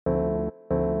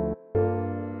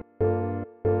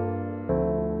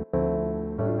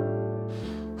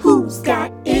Who's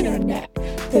got internet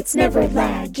that's never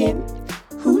lagging?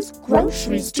 Whose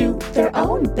groceries do their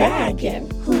own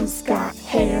bagging? Who's got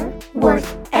hair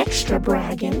worth extra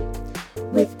bragging?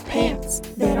 With pants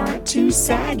that aren't too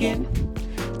sagging.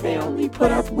 They only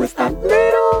put up with a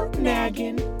little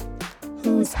nagging.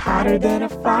 Who's hotter than a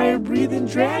fire-breathing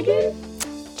dragon?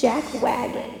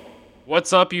 Jackwagon.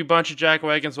 What's up, you bunch of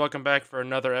jackwagons? Welcome back for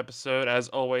another episode. As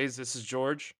always, this is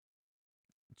George.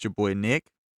 It's your boy Nick.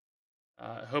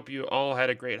 I hope you all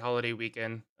had a great holiday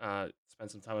weekend.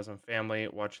 Spent some time with some family,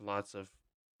 watched lots of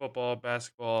football,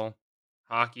 basketball,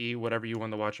 hockey, whatever you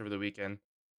want to watch over the weekend.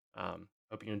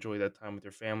 Hope you enjoy that time with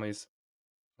your families.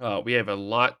 We have a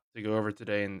lot to go over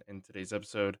today in today's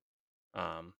episode,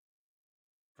 um,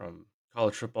 from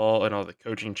college football and all the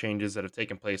coaching changes that have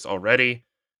taken place already,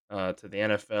 to the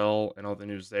NFL and all the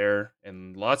news there,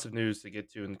 and lots of news to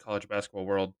get to in the college basketball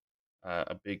world.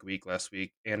 A big week last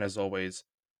week, and as always,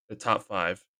 the top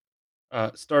five.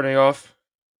 Starting off,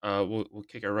 we'll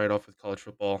kick it right off with college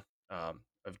football. A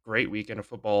great weekend of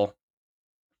football,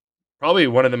 probably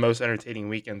one of the most entertaining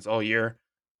weekends all year.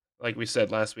 Like we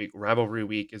said last week, rivalry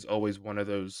week is always one of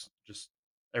those. Just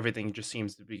everything just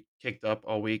seems to be kicked up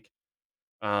all week.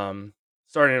 Um,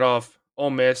 Starting it off, Ole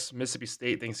Miss, Mississippi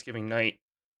State, Thanksgiving night.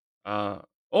 Uh,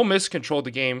 Ole Miss controlled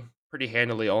the game pretty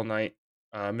handily all night.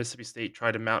 Mississippi State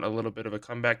tried to mount a little bit of a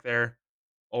comeback there.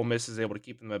 Ole Miss is able to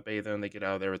keep them at bay, though, and they get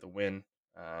out of there with a win.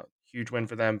 Huge win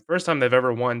for them. First time they've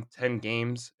ever won 10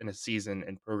 games in a season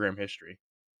in program history.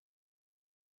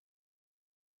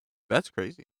 That's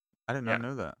crazy. I did not Yeah,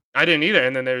 know that. I didn't either.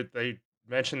 And then they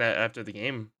mentioned that after the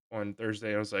game on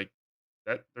Thursday. I was like,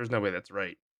 that there's no way that's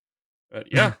right.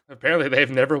 But yeah, apparently they've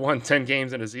never won 10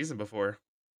 games in a season before.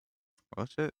 Well,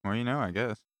 shit. More you know, I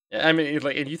guess. Yeah, I mean,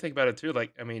 like, and you think about it too.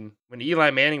 Like, I mean, when Eli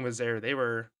Manning was there, they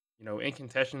were, in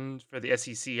contention for the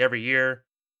SEC every year.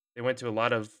 They went to a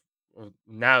lot of, well,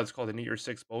 now it's called the New Year's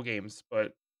Six bowl games,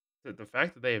 but the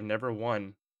fact that they have never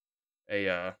won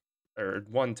a or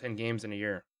won 10 games in a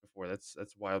year before, that's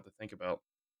wild to think about.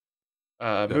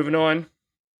 Moving Definitely. on,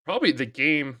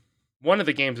 probably one of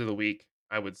the games of the week,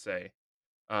 I would say.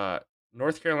 Uh,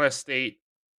 North Carolina State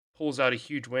pulls out a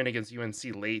huge win against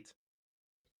UNC late.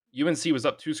 UNC was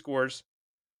up 2 scores.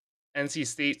 NC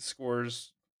State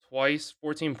scores twice,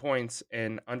 14 points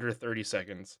in under 30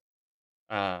 seconds.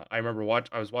 I remember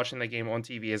I was watching that game on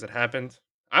TV as it happened.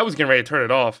 I was getting ready to turn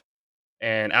it off,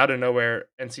 and out of nowhere,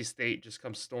 NC State just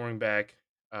comes storming back.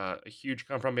 A huge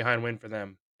come from behind win for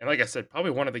them. And like I said,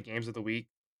 probably one of the games of the week.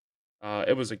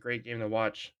 It was a great game to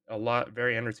watch.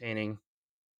 Very entertaining,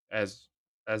 as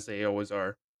they always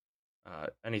are.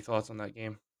 Any thoughts on that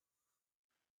game?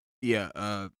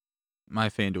 Yeah. My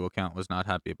FanDuel account was not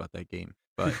happy about that game,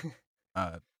 but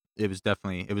uh, it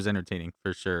was entertaining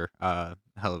for sure. Hell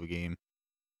of a game.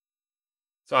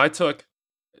 So I took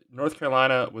North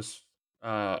Carolina was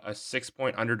a 6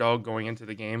 point underdog going into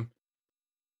the game,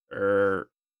 or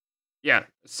yeah,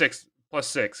 6 plus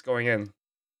 6 going in.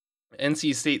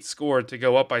 NC State scored to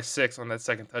go up by 6 on that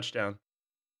second touchdown,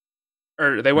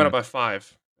 or they went up Mm. by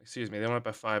 5. Excuse me, they went up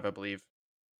by 5, I believe,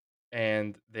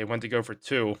 and they went to go for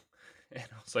 2, and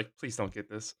I was like, please don't get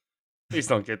this, please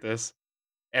don't get this,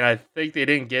 and I think they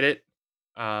didn't get it,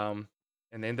 and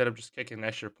they ended up just kicking an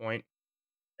extra point,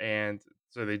 and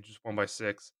so they just won by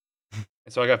 6.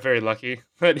 And so I got very lucky,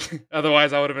 but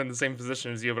otherwise I would have been in the same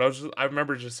position as you. But I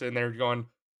remember just sitting there going,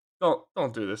 don't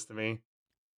do this to me,"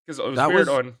 because it was That weird. was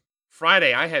On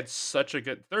Friday, I had such a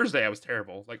good Thursday. I was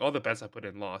terrible. Like all the bets I put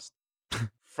in lost.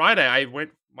 Friday,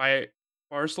 my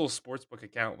Barstool Sportsbook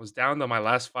account was down to my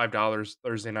last $5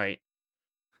 Thursday night.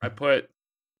 I put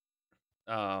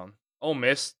Ole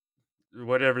Miss,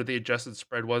 whatever the adjusted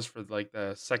spread was for like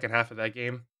the second half of that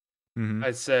game. hmm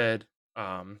I said,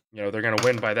 they're gonna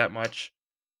win by that much.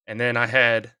 And then I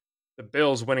had the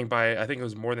Bills winning by, I think it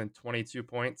was more than 22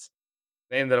 points.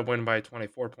 They ended up winning by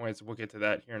 24 points. We'll get to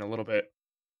that here in a little bit.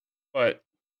 But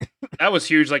that was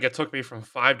huge. Like it took me from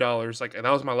 $5. Like that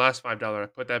was my last $5. I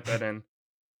put that bet in.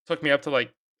 Took me up to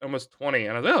like almost 20.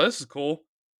 And I was like, oh, this is cool.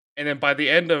 And then by the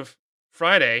end of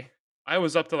Friday, I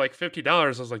was up to like $50. I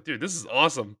was like, dude, this is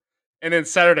awesome. And then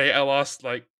Saturday, I lost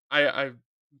like I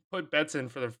put bets in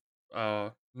for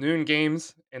the noon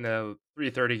games and the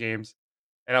 3:30 games,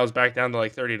 and I was back down to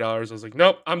like $30. I was like,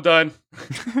 nope, I'm done.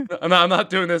 I'm not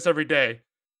doing this every day.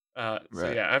 So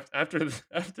right. yeah, after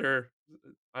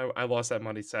I lost that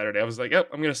money Saturday, I was like, yep,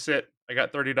 I'm gonna sit. I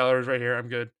got $30 right here. I'm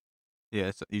good.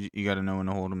 Yeah. So you got to know when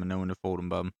to hold them and know when to fold them,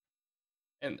 bub.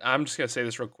 And I'm just gonna say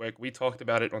this real quick. We talked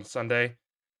about it on Sunday.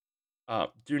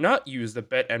 Do not use the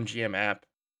BetMGM app.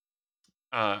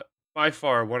 Uh, by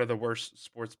far one of the worst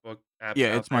sportsbook apps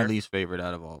Yeah, out it's my there. least favorite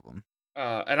out of all of them.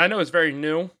 And I know it's very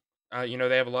new.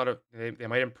 They have a lot of they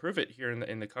might improve it here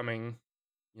in the coming,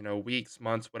 weeks,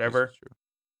 months, This is whatever. true.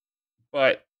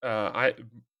 But I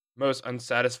most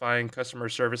unsatisfying customer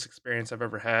service experience I've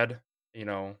ever had. They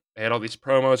had all these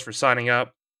promos for signing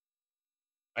up.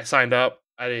 I signed up.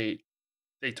 They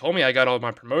told me I got all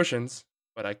my promotions,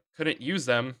 but I couldn't use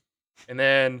them. And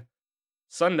then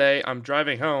Sunday, I'm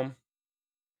driving home,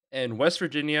 and West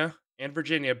Virginia and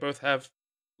Virginia both have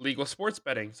legal sports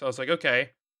betting. So I was like,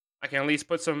 okay, I can at least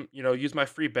put some, use my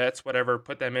free bets, whatever,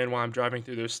 put them in while I'm driving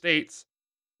through those states.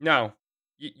 No,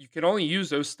 you can only use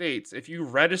those states if you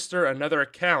register another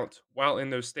account while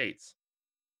in those states.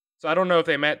 So I don't know if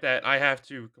they meant that I have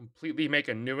to completely make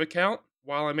a new account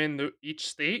while I'm in each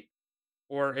state,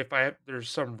 or if there's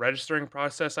some registering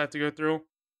process I have to go through.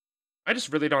 I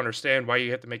just really don't understand why you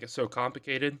have to make it so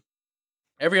complicated.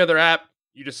 Every other app,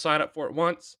 you just sign up for it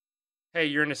once. Hey,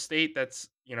 you're in a state that's,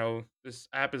 this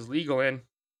app is legal in,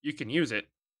 you can use it.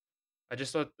 I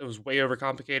just thought it was way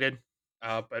overcomplicated.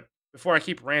 But before I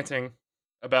keep ranting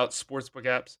about sportsbook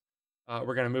apps,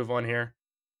 we're gonna move on here.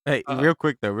 Hey, Uh, real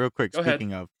quick though, real quick. Go ahead.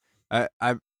 Speaking of, I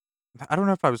I I don't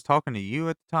know if I was talking to you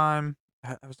at the time.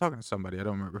 I was talking to somebody. I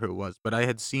don't remember who it was, but I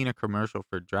had seen a commercial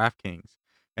for DraftKings,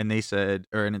 and they said,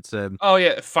 and it said, Oh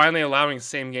yeah, finally allowing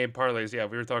same game parlays. Yeah,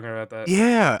 we were talking about that.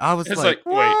 yeah. I was It's like, like,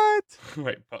 wait, what?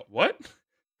 wait, but what?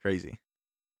 Crazy,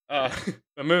 Uh, crazy.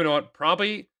 but moving on,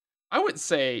 probably I would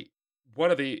say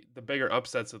one of the bigger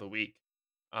upsets of the week.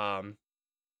 Um,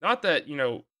 Not that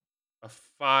a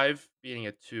 5 beating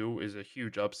a 2 is a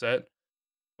huge upset,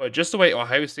 but just the way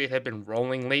Ohio State had been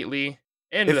rolling lately,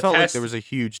 and It the felt like there past. was a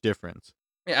huge difference.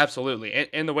 Yeah, absolutely,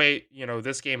 and the way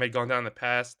this game had gone down in the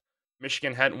past.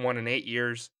 Michigan hadn't won in 8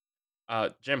 years.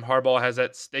 Jim Harbaugh has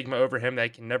that stigma over him that he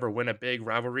can never win a big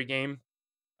rivalry game.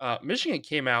 Michigan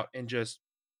came out and just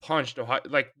punched Ohio,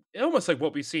 like almost like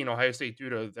what we've seen Ohio State do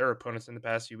to their opponents in the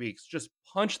past few weeks. Just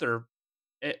punched them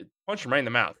right in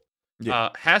the mouth. Yeah,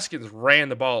 Haskins ran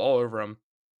the ball all over him.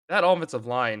 That offensive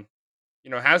line,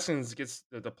 Haskins gets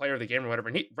the player of the game or whatever,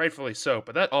 and rightfully so.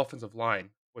 But that offensive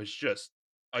line was just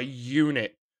a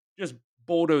unit, just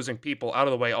bulldozing people out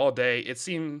of the way all day. It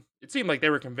seemed like they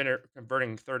were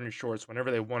converting third and shorts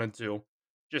whenever they wanted to.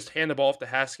 Just hand the ball off to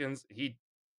Haskins. He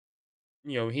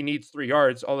needs 3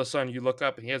 yards. All of a sudden, you look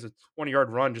up and he has a 20-yard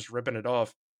run, just ripping it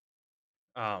off.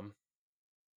 Um,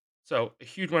 so a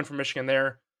huge win for Michigan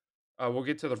there. We'll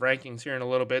get to the rankings here in a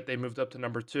little bit. They moved up to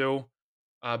number 2.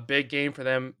 Big game for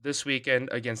them this weekend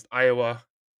against Iowa.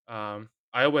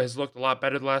 Iowa has looked a lot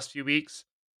better the last few weeks.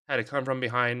 Had a come from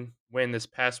behind win this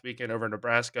past weekend over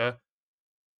Nebraska,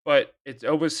 but it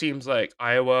always seems like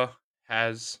Iowa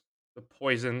has the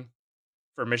poison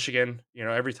for Michigan.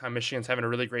 Every time Michigan's having a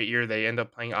really great year, they end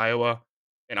up playing Iowa,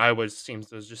 and Iowa seems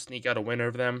to just sneak out a win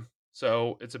over them.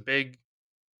 So it's a big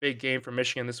game for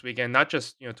Michigan this weekend, not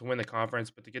just to win the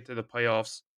conference, but to get to the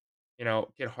playoffs.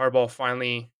 Get Harbaugh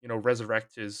finally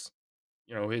resurrect his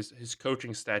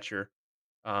coaching stature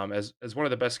as one of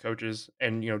the best coaches,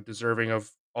 and deserving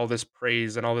of all this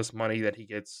praise and all this money that he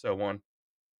gets. So on.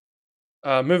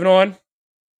 Moving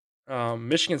on,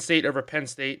 Michigan State over Penn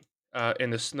State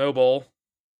in the Snow Bowl.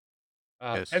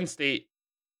 yes, Penn State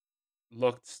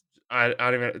looked. I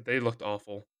don't even. They looked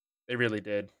awful. They really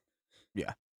did.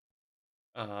 yeah.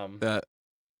 Um, That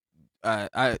I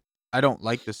I I don't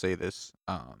like to say this,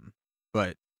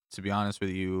 but to be honest with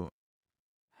you,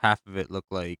 half of it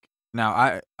looked like.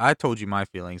 Now I told you my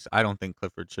feelings. I don't think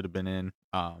Clifford should have been in.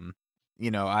 You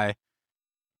know, I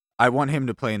want him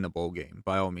to play in the bowl game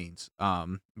by all means.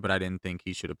 But I didn't think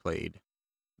he should have played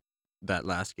that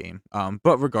last game.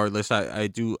 But regardless, I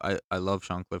love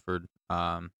Sean Clifford.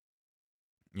 I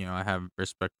have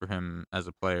respect for him as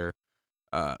a player.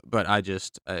 But I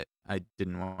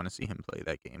didn't want to see him play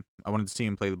that game. I wanted to see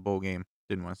him play the bowl game.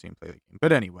 Didn't want to see him play the game.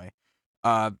 But anyway,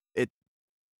 it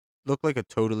looked like a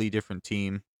totally different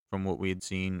team from what we had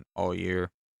seen all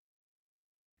year.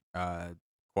 Uh,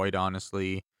 quite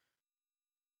honestly,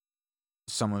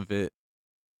 some of it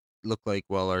looked like,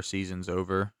 well, our season's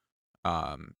over.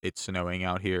 It's snowing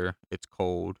out here. It's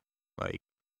cold. Like,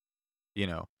 you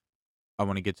know, I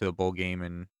want to get to the bowl game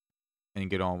and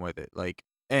get on with it. Like,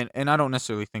 and I don't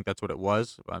necessarily think that's what it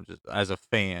was. I'm just as a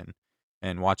fan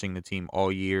and watching the team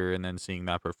all year and then seeing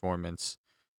that performance,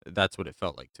 that's what it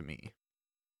felt like to me.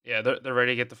 yeah, they're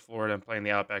ready to get to Florida and play in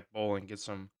the Outback Bowl and get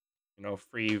some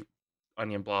free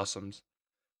onion blossoms.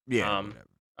 Yeah, Um,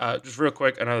 whatever. just real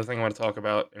quick, another thing I want to talk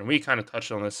about, and we kind of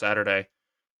touched on this Saturday,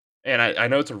 and I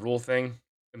know it's a rule thing.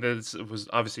 And this was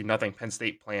obviously nothing Penn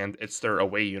State planned. It's their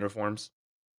away uniforms,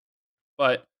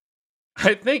 but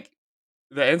I think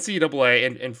the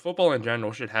NCAA and football in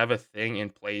general should have a thing in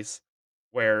place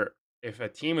where if a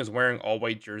team is wearing all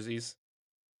white jerseys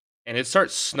and it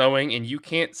starts snowing and you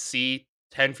can't see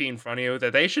 10 feet in front of you,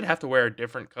 that they should have to wear a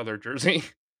different color jersey.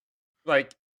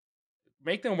 Like,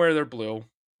 make them wear their blue.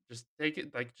 Just take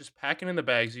it, like, just pack it in the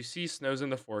bags. You see snows in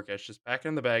the forecast, just pack it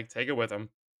in the bag, take it with them.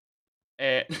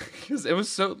 And because it was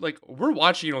so like we're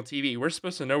watching it on TV, we're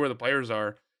supposed to know where the players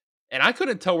are, and I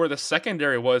couldn't tell where the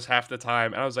secondary was half the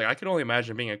time. And I was like, I could only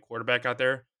imagine being a quarterback out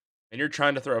there, and you're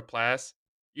trying to throw a pass.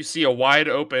 You see a wide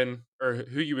open, or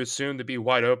who you assume to be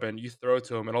wide open, you throw it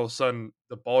to him, and all of a sudden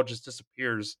the ball just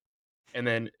disappears, and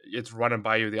then it's running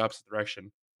by you the opposite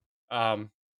direction. Um,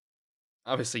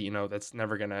 Obviously, that's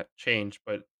never gonna change,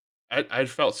 but I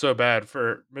felt so bad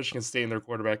for Michigan State and their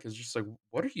quarterback is just like,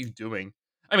 "What are you doing?"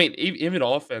 I mean, even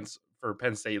offense for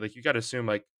Penn State, like, you gotta assume,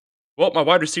 like, "Well, my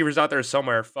wide receiver's out there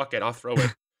somewhere. Fuck it, I'll throw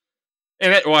it."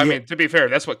 And well, I Yeah, mean, to be fair,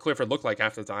 that's what Clifford looked like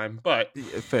half the time, but,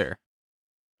 fair.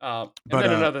 and But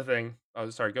then another thing. Oh,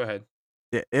 sorry, go ahead.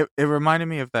 it reminded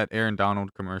me of that Aaron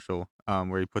Donald commercial,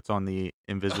 where he puts on the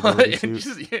invisibility And suit.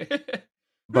 just yeah.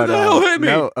 "Who But the hell hit me?"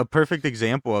 no, a perfect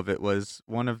example of it was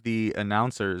one of the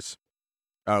announcers.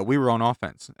 We were on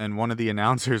offense, and one of the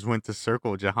announcers went to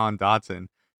circle Jahan Dotson,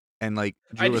 and like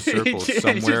I drew a did, he circle did, he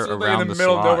somewhere just looked like in the around the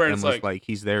middle of slot, nowhere, and and it's was like like,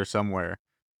 "He's there somewhere,"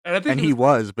 and I think and he he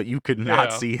was was, but you could not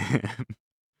yeah. see him.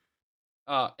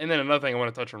 And then another thing I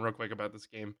wanna touch on real quick about this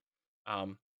game,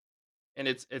 um, and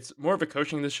it's more of a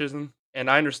coaching decision, and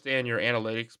I understand your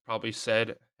analytics probably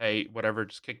said, "Hey, whatever,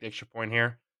 just kick the extra point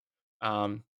here."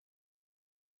 Um,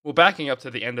 well, backing up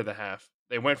to the end of the half,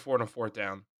 they went for it on 4th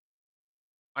down.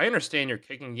 I understand your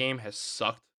kicking game has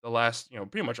sucked the last,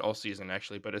 pretty much all season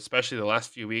actually, but especially the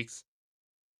last few weeks.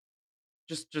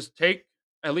 Just take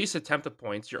at least attempt the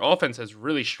points. Your offense has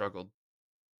really struggled.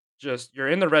 Just you're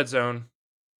in the red zone,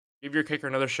 give your kicker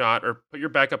another shot or put your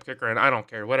backup kicker in, I don't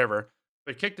care, whatever,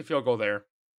 but kick the field goal there.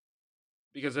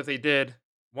 Because if they did,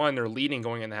 one, they're leading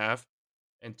going into half,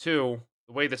 and two,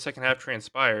 the way the second half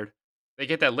transpired, they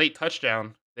get that late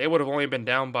touchdown. They would have only been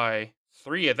down by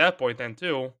 3 at that point, then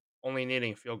too, only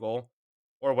needing a field goal.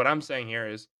 Or what I'm saying here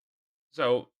is,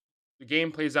 so the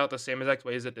game plays out the same exact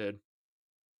way as it did.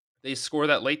 They score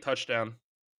that late touchdown,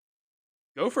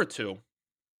 go for two,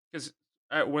 because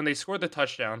when they scored the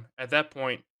touchdown, at that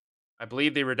point, I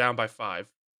believe they were down by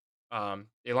 5.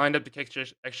 They lined up to kick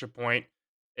extra point.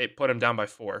 It put them down by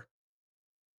 4.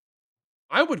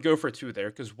 I would go for 2 there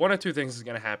because one of 2 things is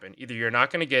gonna happen. Either you're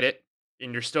not gonna get it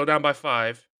and you're still down by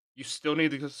 5, you still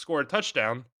need to score a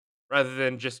touchdown rather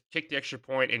than just kick the extra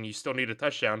point and you still need a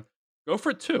touchdown. Go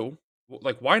for 2.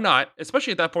 Like, why not?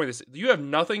 Especially at that point, you have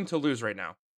nothing to lose right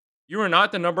now. You are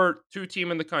not the number 2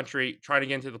 team in the country trying to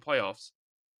get into the playoffs.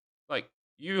 Like,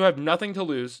 you have nothing to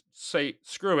lose. Say,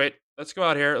 "Screw it. Let's go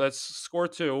out here. Let's score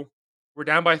 2. We're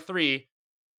down by 3,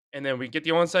 and then we get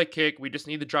the onside kick. We just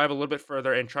need to drive a little bit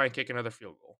further and try and kick another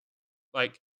field goal."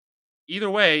 Like, either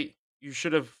way, you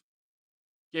should have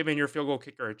given your field goal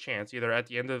kicker a chance, either at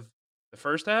the end of the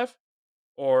first half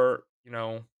or,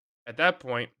 at that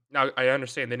point. Now, I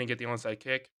understand they didn't get the onside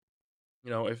kick.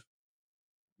 If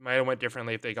might have went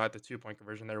differently if they got the 2-point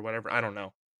conversion there or whatever. I don't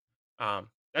know.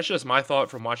 That's just my thought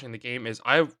from watching the game. Is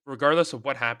regardless of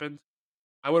what happened,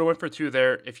 I would have went for 2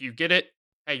 there. If you get it,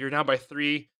 hey, you're now by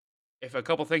 3. If a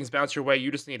couple things bounce your way,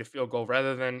 you just need a field goal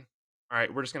rather than, all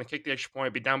right, we're just going to kick the extra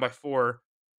point, be down by 4,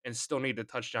 and still need a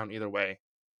touchdown either way.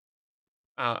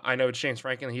 I know it's James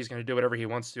Franklin. He's going to do whatever he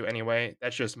wants to anyway.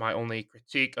 That's just my only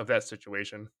critique of that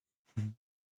situation.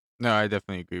 No, I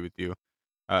definitely agree with you.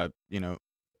 You know,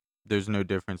 there's no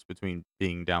difference between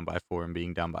being down by 4 and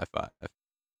being down by 5.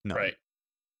 None. Right.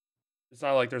 It's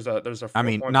not like there's a I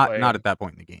mean, 4-point not play not and at that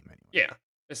point in the game anyway. yeah,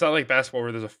 it's not like basketball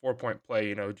where there's a 4-point play.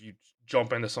 You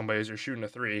jump into somebody as you're shooting a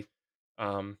three.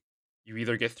 Um, you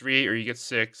either get 3 or you get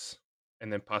 6,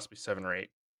 and then possibly 7 or 8.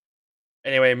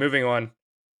 Anyway, moving on.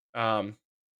 Um,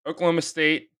 Oklahoma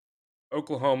State,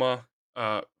 Oklahoma.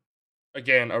 Uh,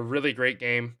 Again, a really great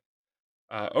game.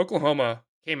 Oklahoma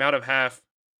came out of half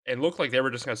and looked like they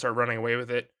were just going to start running away with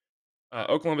it.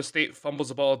 Oklahoma State fumbles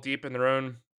the ball deep in their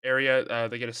own area.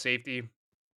 They get a safety.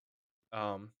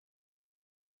 Um,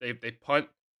 they punt.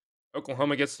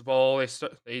 Oklahoma gets the ball.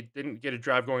 They didn't get a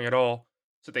drive going at all,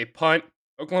 so they punt.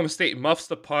 Oklahoma State muffs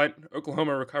the punt.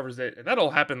 Oklahoma recovers it, and that all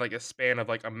happened like a span of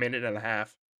like a minute and a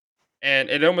half. And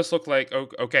it almost looked like,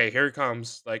 okay, here it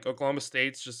comes. Like Oklahoma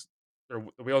State's just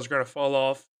the wheels are going to fall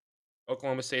off.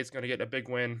 Oklahoma State's going to get a big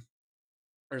win,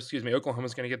 or excuse me,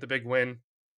 Oklahoma's going to get the big win.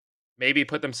 Maybe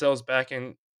put themselves back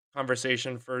in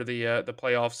conversation for the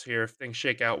playoffs here if things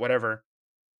shake out, whatever.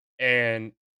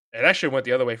 And it actually went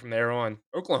the other way from there on.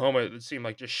 Oklahoma, it seemed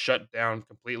like just shut down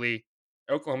completely.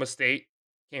 Oklahoma State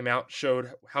came out,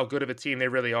 showed how good of a team they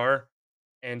really are,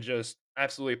 and just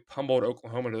absolutely pummeled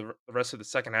Oklahoma to the rest of the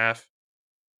second half.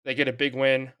 They get a big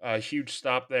win, a huge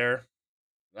stop there.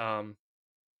 Um,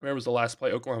 Remember was the last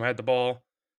play Oklahoma had the ball.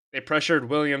 They pressured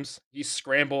Williams. He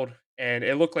scrambled, and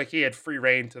it looked like he had free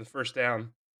reign to the first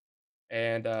down.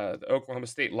 And the Oklahoma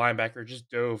State linebacker just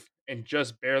dove and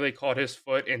just barely caught his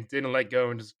foot and didn't let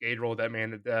go and just gate rolled that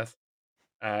man to death.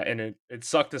 And it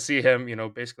sucked to see him,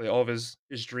 basically all of his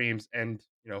dreams end,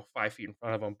 5 feet in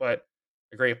front of him. But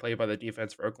a great play by the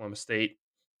defense for Oklahoma State.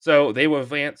 So they will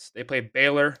advance. They play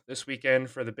Baylor this weekend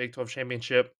for the Big 12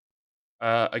 championship.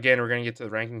 Again, we're going to get to the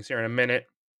rankings here in a minute.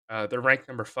 They're ranked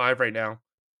number 5 right now.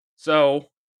 So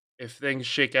if things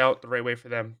shake out the right way for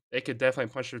them, they could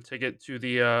definitely punch their ticket to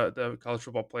the college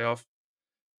football playoff,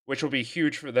 which will be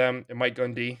huge for them and Mike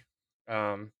Gundy.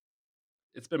 Um,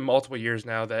 it's been multiple years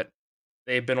now that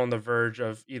they've been on the verge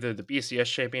of either the BCS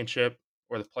championship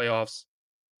or the playoffs,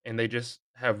 and they just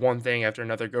have one thing after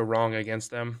another go wrong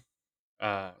against them.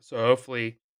 So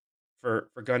hopefully, for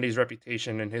Gundy's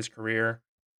reputation and his career,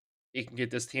 he can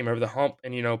get this team over the hump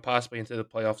and possibly into the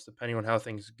playoffs, depending on how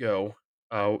things go.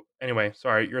 Anyway,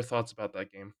 sorry, your thoughts about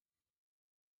that game?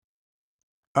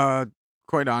 Uh,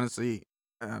 quite honestly,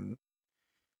 um,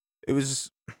 it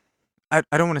was. I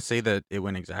don't want to say that it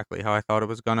went exactly how I thought it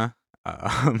was gonna.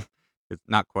 Um, it's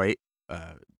not quite.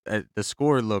 The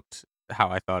score looked how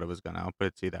I thought it was gonna. I'll put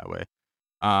it to you that way.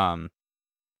 Um,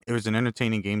 it was an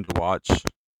entertaining game to watch.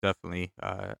 Definitely.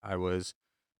 I was.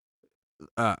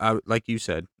 Like you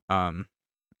said.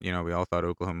 We all thought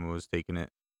Oklahoma was taking it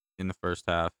in the first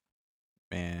half,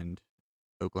 and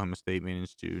Oklahoma State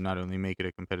managed to not only make it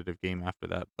a competitive game after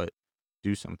that, but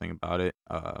do something about it.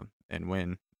 And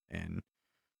win. And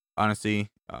honestly,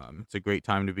 it's a great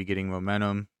time to be getting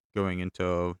momentum going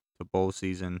into the bowl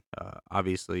season.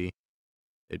 Obviously,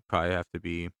 it'd probably have to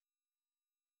be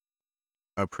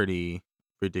a pretty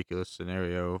ridiculous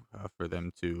scenario for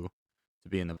them to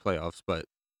be in the playoffs. But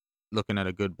looking at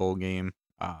a good bowl game,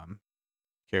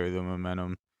 carry the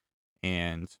momentum,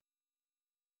 and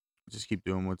just keep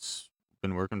doing what's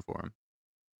been working for them.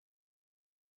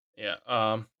 Yeah.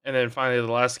 And then finally,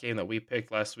 the last game that we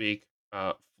picked last week,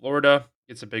 Florida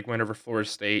gets a big win over Florida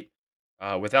State.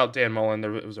 Without Dan Mullen,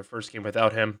 it was their first game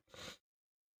without him.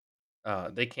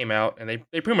 They came out and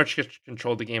they pretty much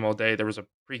controlled the game all day. There was a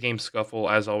pregame scuffle,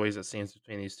 as always, it seems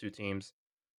between these two teams.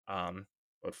 Um,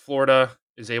 but Florida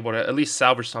is able to at least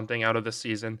salvage something out of this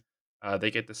season.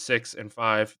 They get to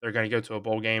 6-5. They're going to go to a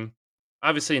bowl game.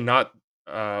 Obviously, not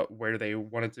where they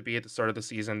wanted to be at the start of the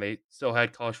season. They still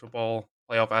had college football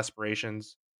playoff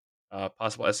aspirations,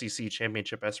 possible SEC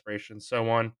championship aspirations, so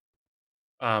on.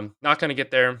 Not going to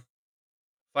get there.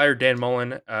 Fired Dan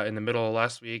Mullen in the middle of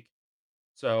last week.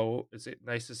 So it's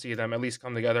nice to see them at least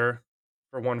come together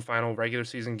for one final regular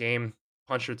season game,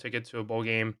 punch their ticket to a bowl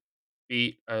game,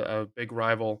 beat a big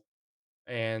rival,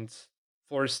 and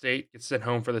Florida State gets sent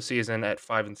home for the season at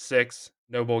 5-6.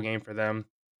 No bowl game for them.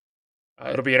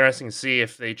 It'll be interesting to see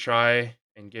if they try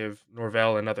and give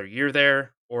Norvell another year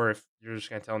there, or if you're just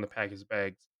going to tell him to pack his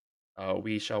bags.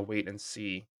 We shall wait and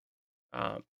see.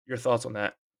 Your thoughts on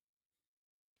that?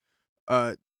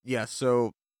 Uh, yeah.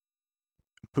 So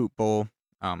poop bowl.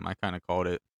 I kind of called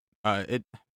it. It.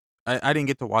 I didn't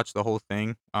get to watch the whole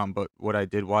thing. But what I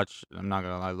did watch, I'm not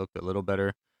gonna lie, looked a little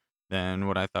better than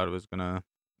what I thought it was gonna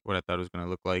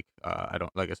look like. I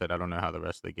don't like I said, I don't know how the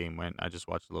rest of the game went. I just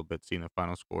watched a little bit, seeing the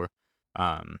final score.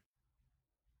 Um,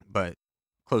 but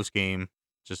close game,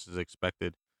 just as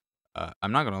expected.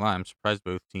 I'm not gonna lie, I'm surprised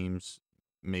both teams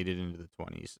made it into the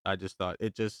 20s. I just thought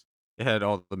it had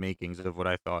all the makings of what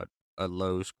I thought a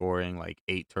low scoring, like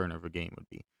 8 turnover game would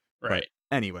be. But Right.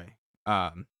 anyway,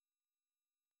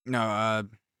 no,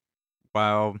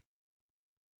 while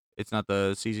it's not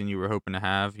the season you were hoping to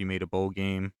have, you made a bowl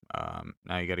game.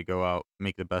 Now you got to go out,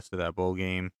 make the best of that bowl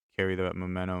game, carry that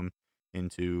momentum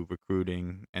into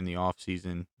recruiting and the off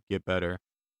season, get better.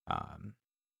 Um,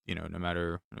 no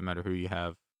matter who you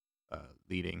have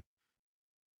leading.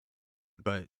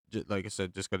 But like I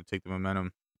said, just got to take the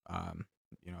momentum. Um,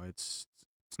 it's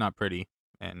not pretty,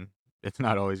 and it's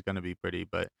not always going to be pretty,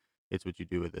 but it's what you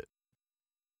do with it.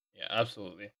 Yeah,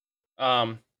 absolutely.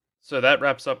 Um, so that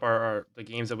wraps up our the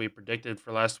games that we predicted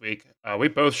for last week. We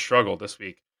both struggled this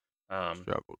week. Um,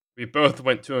 Struggled. we both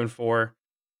went 2-4.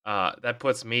 That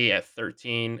puts me at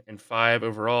 13-5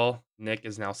 overall. Nick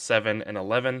is now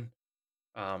 7-11.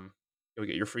 Go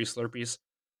get your free Slurpees.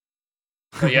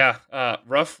 But yeah,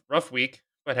 rough week.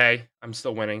 But hey, I'm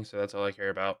still winning, so that's all I care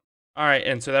about. All right,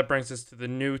 and so that brings us to the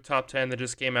new top 10 that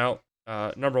just came out.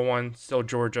 Number one, still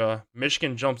Georgia.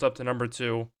 Michigan jumps up to number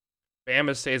two.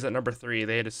 Bama stays at number 3.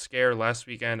 They had a scare last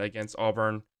weekend against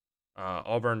Auburn.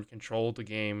 Auburn controlled the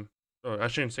game. Oh, I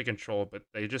shouldn't say control, but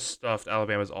they just stuffed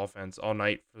Alabama's offense all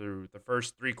night through the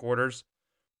first 3 quarters.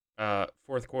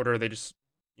 Fourth quarter, they just,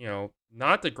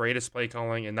 not the greatest play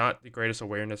calling and not the greatest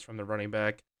awareness from the running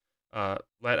back.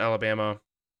 Let Alabama,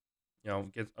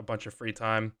 get a bunch of free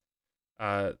time.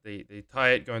 They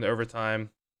tie it going to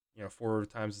overtime. 4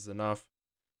 overtimes is enough.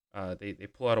 They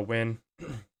pull out a win.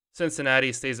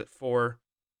 Cincinnati stays at 4.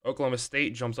 Oklahoma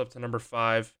State jumps up to number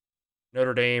 5.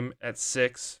 Notre Dame at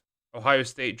 6. Ohio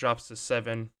State drops to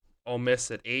 7. Ole Miss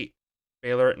at 8.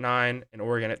 Baylor at 9. And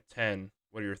Oregon at 10.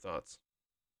 What are your thoughts?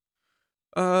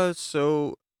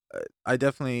 So I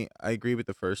agree with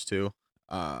the first two.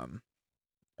 Um,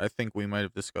 I think we might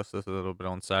have discussed this a little bit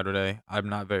on Saturday. I'm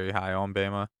not very high on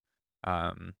Bama.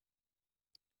 Um,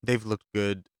 they've looked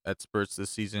good at spurts this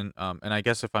season. And I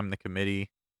guess if I'm the committee,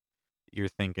 you're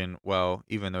thinking, well,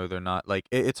 even though they're not like,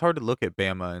 it's hard to look at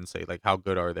Bama and say like, how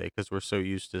good are they? Because we're so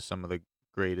used to some of the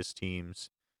greatest teams.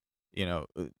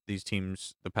 These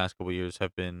teams the past couple years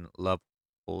have been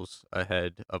levels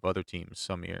ahead of other teams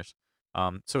some years.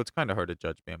 So it's kind of hard to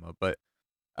judge Bama, but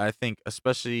I think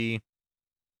especially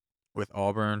with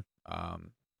Auburn,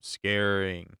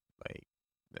 scaring like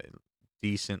uh,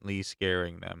 decently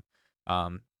scaring them,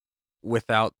 um,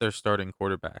 without their starting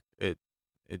quarterback, it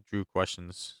drew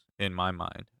questions in my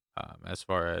mind, as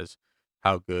far as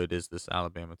how good is this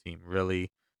Alabama team really.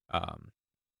 Um,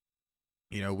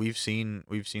 we've seen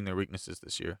their weaknesses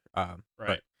this year. But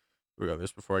Right.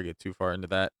 regardless, before I get too far into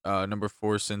that, number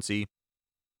 4, Cincy.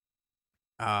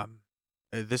 Um,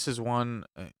 this is one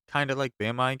kind of like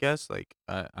Bama, I guess. Like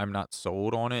I'm not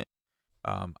sold on it.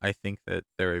 I think that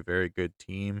they're a very good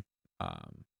team.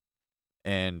 Um,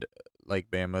 and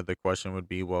like Bama, the question would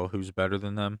be, well, who's better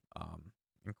than them?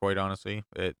 And quite honestly,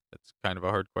 it's kind of a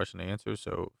hard question to answer.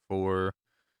 So 4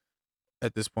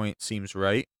 at this point seems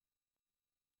right.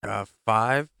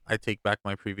 5, I take back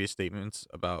my previous statements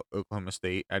about Oklahoma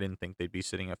State. I didn't think they'd be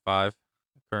sitting at 5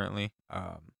 currently.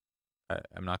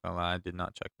 I'm not gonna lie, I did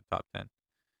not check the top 10.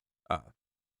 Uh,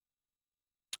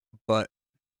 but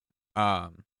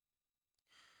um,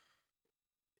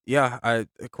 yeah, I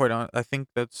think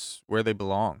that's where they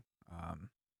belong.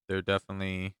 They're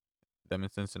definitely them in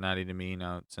Cincinnati to me.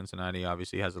 Now Cincinnati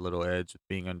obviously has a little edge with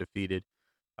being undefeated.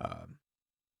 Um,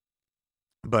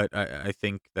 but I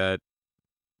think that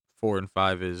 4 and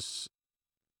 5 is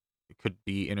could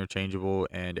be interchangeable,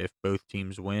 and if both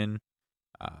teams win,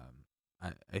 um,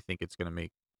 I think it's gonna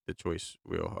make the choice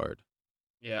real hard.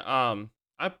 Yeah.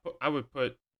 I would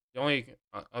put the only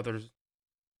other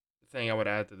thing I would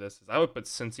add to this is I would put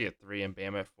Cincy at 3 and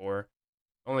Bama at 4,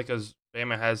 only because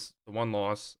Bama has the one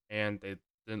loss and they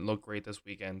didn't look great this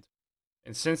weekend.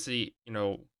 And Cincy,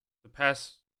 the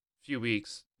past few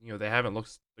weeks, they haven't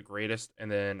looked the greatest,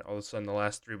 and then all of a sudden, the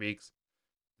last 3 weeks,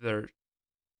 they're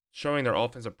showing their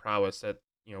offensive prowess that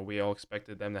we all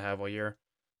expected them to have all year.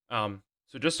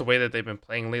 So just the way that they've been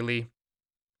playing lately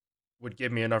would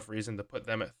give me enough reason to put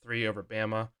them at 3 over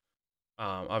Bama.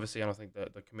 Obviously, I don't think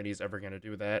the committee is ever going to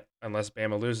do that unless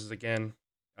Bama loses again.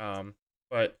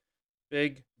 But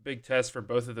big test for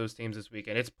both of those teams this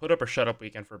weekend. It's put up or shut up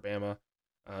weekend for Bama.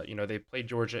 They played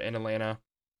Georgia in Atlanta.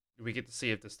 We get to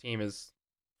see if this team is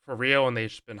for real and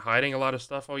they've been hiding a lot of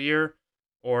stuff all year,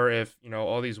 or if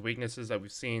all these weaknesses that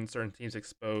we've seen certain teams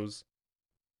expose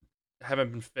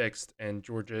haven't been fixed and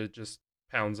Georgia just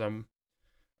pounds them.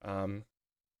 Um,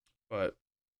 but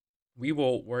we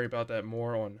will worry about that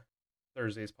more on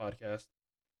Thursday's podcast.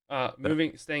 But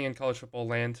Staying in college football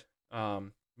land.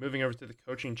 Moving over to the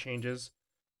coaching changes.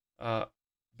 Uh,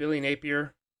 Billy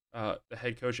Napier, the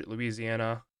head coach at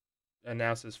Louisiana,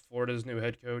 announces Florida's new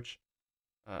head coach.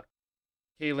 Uh,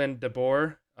 Kalen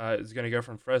DeBoer is going to go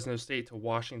from Fresno State to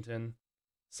Washington.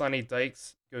 Sonny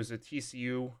Dykes goes to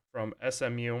TCU from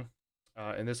SMU.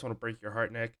 And this one will break your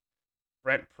heart, Nick.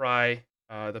 Brent Pry,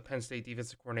 the Penn State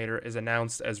defensive coordinator, is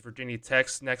announced as Virginia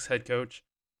Tech's next head coach.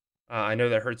 I know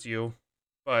that hurts you,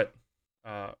 but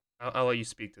I'll let you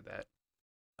speak to that.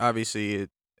 obviously,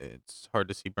 it's hard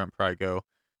to see Brent Pry go.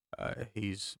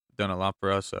 He's done a lot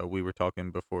for us. We were talking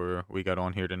before we got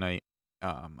on here tonight,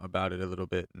 about it a little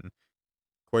bit, and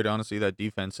quite honestly, that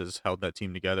defense has held that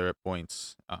team together at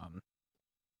points.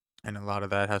 And a lot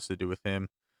of that has to do with him.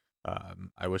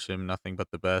 I wish him nothing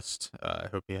but the best. I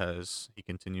hope he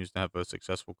continues to have a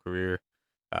successful career.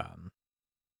 Um,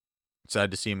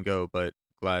 Sad to see him go, but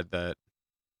glad that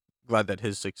glad that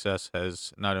his success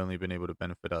has not only been able to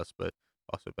benefit us, but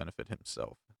also benefit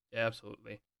himself. Yeah,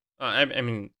 absolutely. I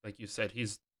mean, like you said,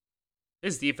 his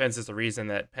defense is the reason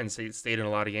that Penn State stayed in a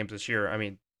lot of games this year. I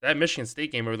mean, that Michigan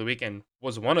State game over the weekend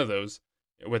was one of those.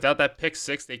 Without that pick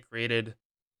six, they created,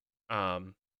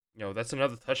 that's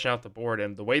another touchdown off the board,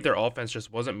 and the way their offense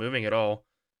just wasn't moving at all.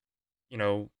 You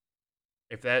know,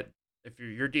 if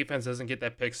your defense doesn't get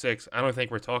that pick six, I don't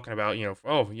think we're talking about,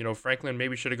 Franklin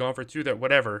maybe should have gone for two, that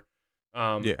whatever.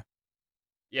 Yeah.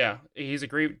 Yeah, he's a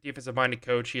great defensive minded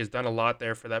coach. He has done a lot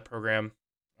there for that program.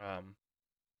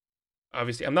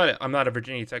 Obviously, I'm not a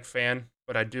Virginia Tech fan,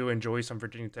 but I do enjoy some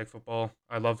Virginia Tech football.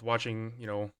 I loved watching.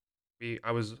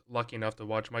 I was lucky enough to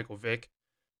watch Michael Vick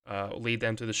lead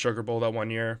them to the Sugar Bowl that one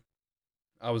year.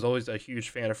 I was always a huge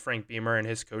fan of Frank Beamer and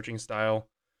his coaching style.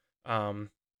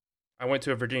 I went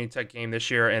to a Virginia Tech game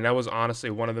this year, and that was honestly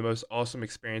one of the most awesome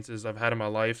experiences I've had in my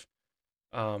life.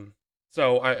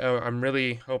 So I'm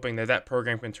really hoping that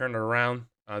program can turn it around.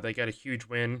 They got a huge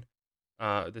win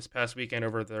this past weekend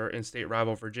over their in-state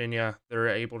rival Virginia. They're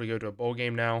able to go to a bowl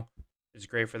game now. It's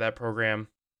great for that program.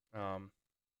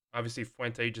 Obviously,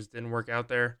 Fuente just didn't work out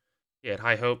there. He had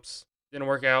high hopes. Didn't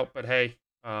work out, but hey,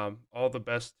 all the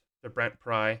best to Brent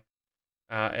Pry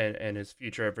and his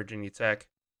future at Virginia Tech.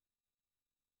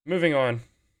 Moving on.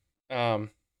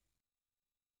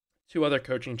 Two other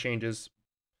coaching changes.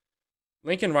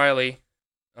 Lincoln Riley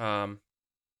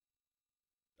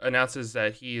announces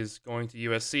that he is going to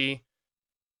USC.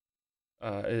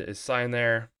 Is signed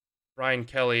there. Brian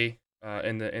Kelly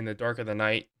in the dark of the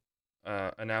night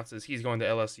announces he's going to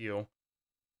LSU.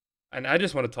 And I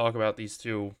just want to talk about these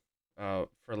two,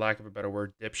 for lack of a better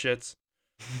word, dipshits.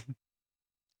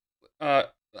 I'm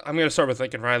going to start with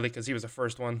Lincoln Riley because he was the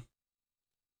first one.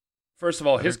 First of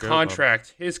all, his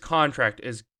contract is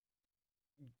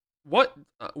what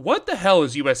the hell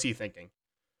is USC thinking?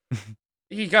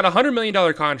 He got a $100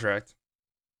 million contract.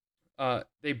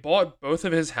 They bought both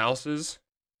of his houses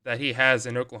that he has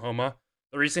in Oklahoma.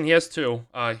 The reason he has two,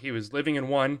 he was living in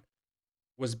one,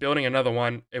 was building another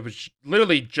one. It was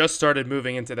literally just started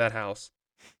moving into that house.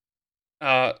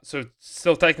 So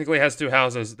still technically has two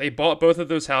houses. They bought both of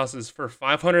those houses for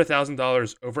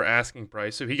 $500,000 over asking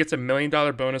price. So he gets $1 million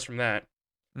bonus from that.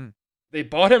 Mm. They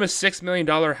bought him a $6 million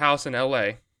house in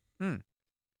LA. Mm.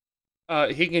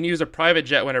 He can use a private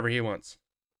jet whenever he wants.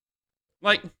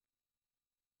 Like,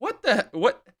 what?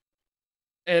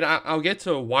 And I'll get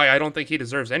to why I don't think he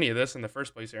deserves any of this in the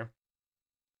first place here.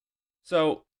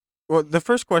 So, well, the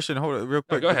first question, hold on, real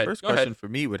quick. Go ahead. The first question for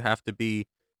me would have to be,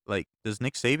 like, does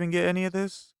Nick Saban get any of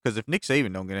this? Because if Nick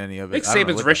Saban don't get any of it, Nick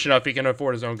Saban's rich enough he can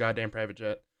afford his own goddamn private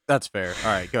jet. That's fair.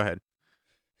 All right, go ahead.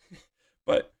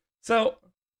 But so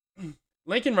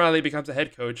Lincoln Riley becomes a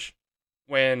head coach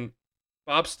when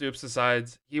Bob Stoops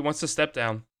decides he wants to step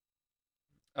down.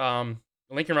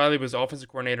 Lincoln Riley was offensive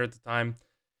coordinator at the time.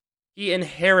 He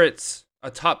inherits a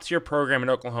top-tier program in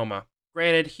Oklahoma.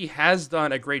 Granted, he has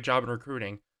done a great job in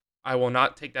recruiting. I will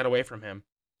not take that away from him.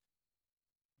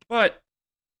 But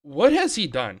what has he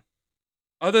done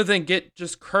other than get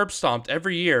just curb stomped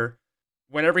every year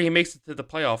whenever he makes it to the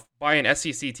playoff by an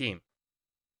SEC team?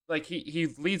 Like, he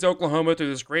leads Oklahoma through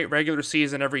this great regular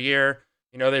season every year.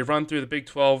 They run through the Big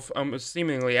 12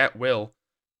 seemingly at will.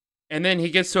 And then he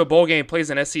gets to a bowl game, plays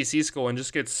an SEC school, and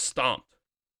just gets stomped.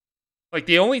 Like,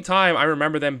 the only time I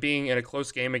remember them being in a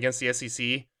close game against the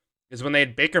SEC is when they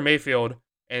had Baker Mayfield,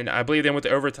 and I believe they went to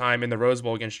overtime in the Rose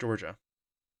Bowl against Georgia.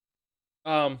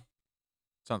 Sounds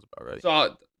about right.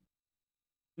 So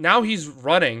now he's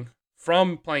running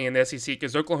from playing in the SEC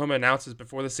because Oklahoma announces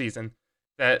before the season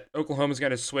that Oklahoma is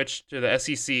going to switch to the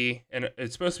SEC, and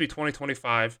it's supposed to be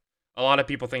 2025. A lot of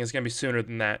people think it's going to be sooner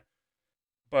than that.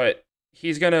 But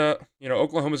he's going to,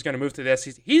 Oklahoma's going to move to the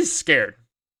SEC. He's scared.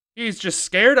 He's just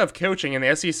scared of coaching in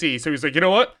the SEC. So he's like, you know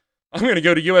what? I'm going to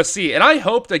go to USC. And I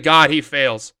hope to God he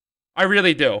fails. I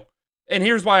really do. And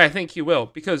here's why I think he will.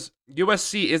 Because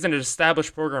USC isn't an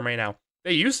established program right now.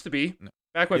 They used to be.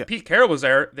 Back when Pete Carroll was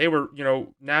there, they were,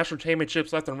 national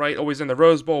championships left and right, always in the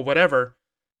Rose Bowl, whatever.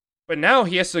 But now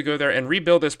he has to go there and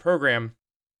rebuild this program.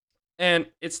 And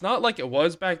it's not like it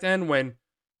was back then when,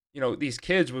 these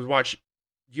kids would watch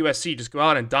USC just go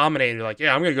out and dominate. They're like,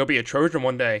 yeah, I'm going to go be a Trojan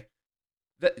one day.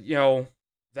 That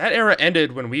era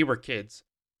ended when we were kids.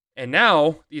 And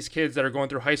now these kids that are going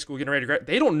through high school, getting ready to graduate,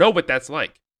 they don't know what that's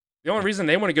like. The only reason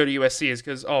they want to go to USC is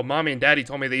because, mommy and daddy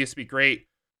told me they used to be great.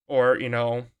 Or,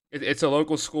 it's a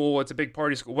local school, it's a big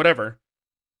party school, whatever.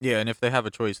 Yeah, and if they have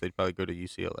a choice, they'd probably go to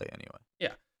UCLA anyway.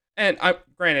 Yeah. And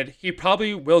granted, he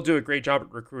probably will do a great job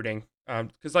at recruiting.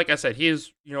 Because like I said, he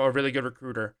is, a really good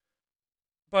recruiter.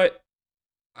 But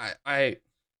I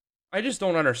just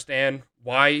don't understand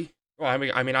why. Well,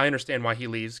 I understand why he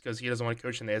leaves because he doesn't want to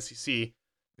coach in the SEC.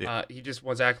 Yeah. He just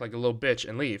wants to act like a little bitch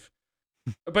and leave.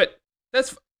 But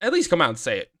that's at least come out and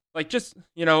say it. Like, just,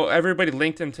 everybody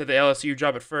linked him to the LSU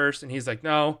job at first, and he's like,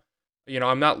 no,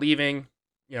 I'm not leaving.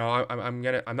 I'm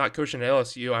not coaching at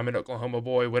LSU. I'm an Oklahoma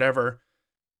boy, whatever.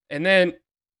 And then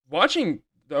watching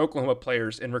the Oklahoma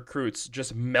players and recruits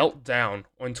just melt down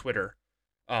on Twitter.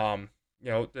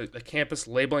 The campus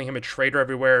labeling him a traitor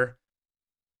everywhere.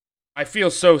 I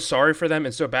feel so sorry for them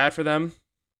and so bad for them,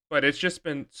 but it's just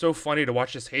been so funny to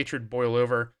watch this hatred boil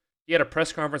over. He had a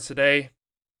press conference today,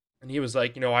 and he was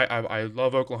like, I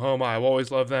love Oklahoma. I've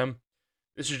always loved them.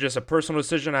 This is just a personal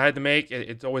decision I had to make.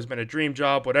 It's always been a dream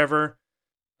job, whatever.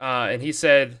 And he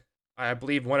said, I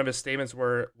believe one of his statements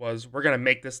was, we're going to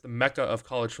make this the mecca of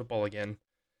college football again.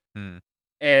 Hmm.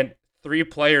 And 3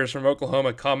 players from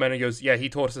Oklahoma comment and goes, yeah, he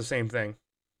told us the same thing.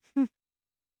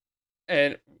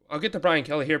 And I'll get to Brian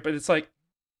Kelly here, but it's like,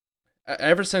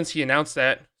 ever since he announced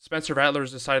that, Spencer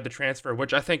Rattler's decided to transfer,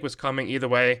 which I think was coming either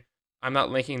way. I'm not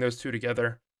linking those two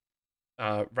together.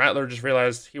 Rattler just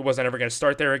realized he wasn't ever going to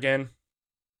start there again.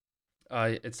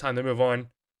 It's time to move on.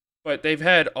 But they've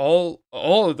had all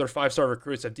of their 5-star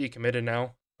recruits have decommitted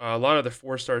now. A lot of the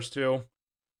 4-stars too.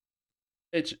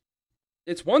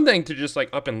 It's one thing to just like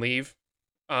up and leave,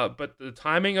 but the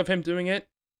timing of him doing it,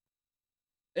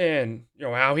 and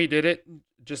how he did it,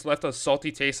 just left a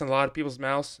salty taste in a lot of people's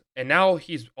mouths. And now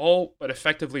he's all but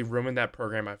effectively ruined that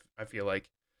program. I feel like.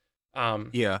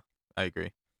 Yeah, I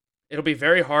agree. It'll be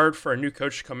very hard for a new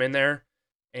coach to come in there,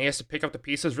 and he has to pick up the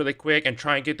pieces really quick and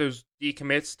try and get those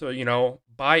decommits to,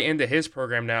 buy into his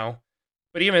program now.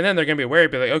 But even then, they're going to be wary,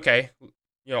 be like, okay,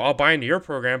 I'll buy into your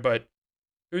program, but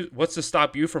what's to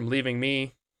stop you from leaving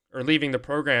me or leaving the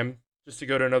program just to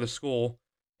go to another school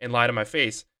and lie to my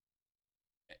face?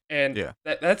 And Yeah.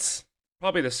 that's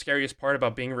probably the scariest part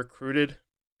about being recruited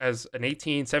as an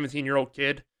 18, 17-year-old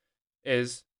kid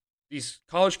is these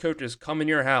college coaches come in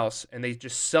your house and they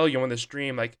just sell you on this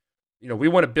dream like, we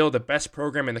want to build the best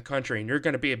program in the country and you're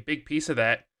going to be a big piece of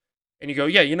that. And you go,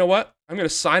 yeah, you know what? I'm going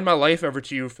to sign my life over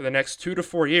to you for the next 2 to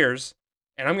 4 years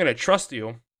and I'm going to trust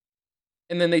you.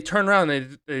 And then they turn around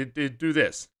and they do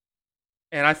this.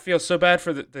 And I feel so bad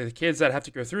for the kids that have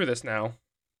to go through this now.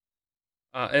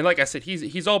 And like I said,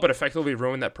 he's all but effectively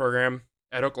ruined that program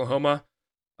at Oklahoma.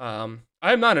 I'm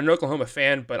not an Oklahoma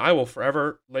fan, but I will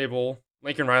forever label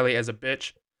Lincoln Riley as a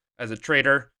bitch, as a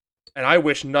traitor, and I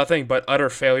wish nothing but utter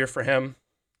failure for him.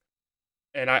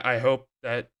 And I hope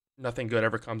that nothing good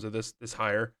ever comes of this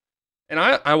hire. And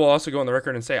I will also go on the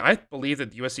record and say I believe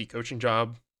that the USC coaching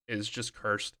job is just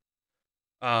cursed.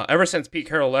 Ever since Pete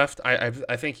Carroll left,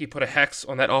 I think he put a hex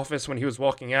on that office when he was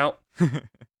walking out.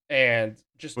 And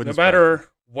just no matter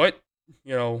what,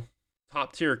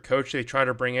 top tier coach they try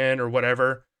to bring in or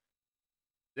whatever,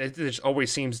 it just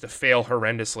always seems to fail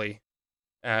horrendously.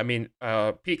 I mean,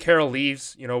 Pete Carroll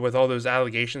leaves, with all those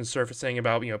allegations surfacing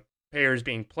about, players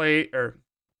being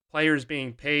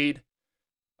paid,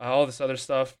 all this other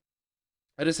stuff.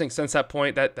 I just think since that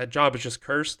point, that job is just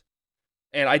cursed.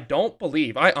 And I don't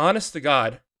believe, honest to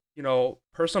God,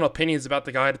 personal opinions about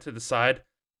the guy to the side,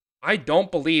 I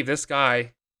don't believe this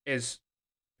guy is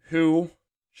who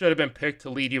should have been picked to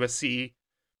lead USC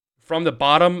from the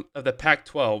bottom of the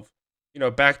Pac-12,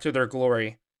 back to their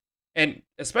glory. And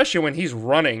especially when he's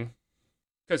running,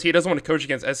 because he doesn't want to coach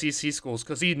against SEC schools,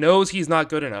 because he knows he's not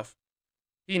good enough.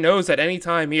 He knows that any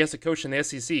time he has to coach in the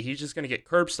SEC, he's just going to get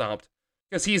curb stomped,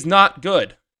 because he's not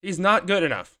good. He's not good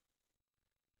enough.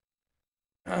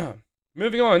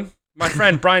 Moving on, my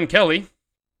friend Brian Kelly,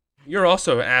 you're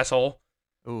also an asshole.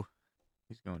 Oh,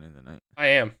 he's going in tonight. I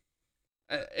am.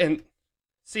 And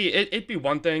see, it'd be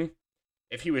one thing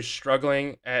if he was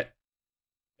struggling at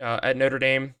Notre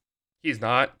Dame. He's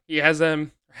not. He's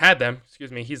not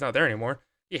there anymore.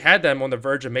 He had them on the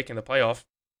verge of making the playoff.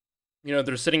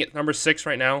 They're sitting at number 6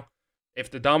 right now. If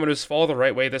the dominoes fall the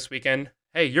right way this weekend,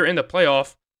 hey, you're in the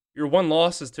playoff. Your one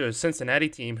loss is to a Cincinnati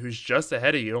team who's just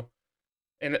ahead of you.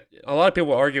 And a lot of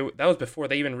people argue that was before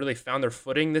they even really found their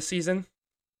footing this season.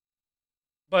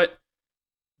 But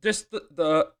just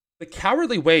the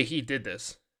cowardly way he did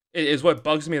this is what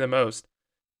bugs me the most.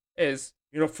 Is,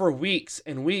 for weeks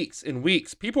and weeks and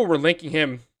weeks, people were linking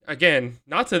him, again,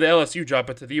 not to the LSU job,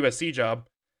 but to the USC job.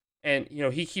 And,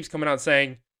 he keeps coming out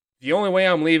saying, the only way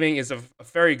I'm leaving is if a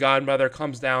fairy godmother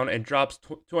comes down and drops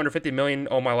 $250 million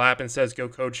on my lap and says, go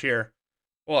coach here.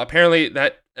 Well, apparently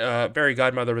that fairy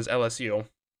godmother was LSU.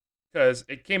 Because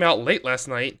it came out late last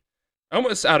night,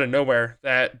 almost out of nowhere,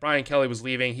 that Brian Kelly was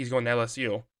leaving. He's going to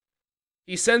LSU.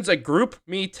 He sends a group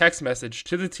me text message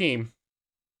to the team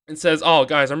and says, oh,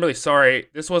 guys, I'm really sorry.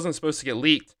 This wasn't supposed to get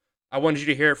leaked. I wanted you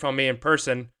to hear it from me in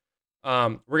person.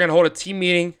 We're going to hold a team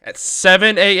meeting at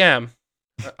 7 a.m.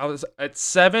 I was at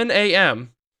 7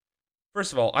 a.m.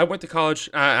 first of all, I went to college.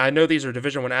 I know these are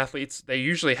Division 1 athletes. They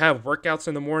usually have workouts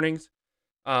in the mornings.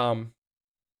 Um,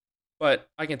 but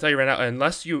I can tell you right now,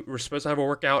 unless you were supposed to have a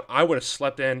workout, I would have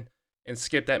slept in and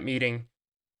skipped that meeting.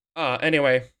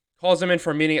 Anyway, calls him in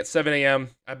for a meeting at 7 a.m.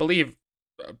 I believe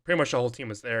pretty much the whole team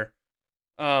was there.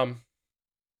 Um,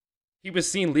 he was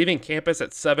seen leaving campus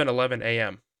at 7:11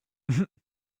 a.m.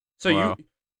 So you, Wow.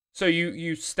 so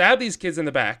you stab these kids in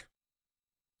the back,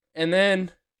 and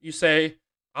then you say,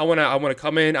 I wanna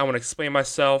come in. I wanna explain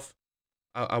myself.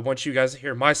 I want you guys to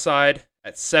hear my side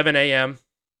at 7 a.m.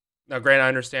 Now, granted, I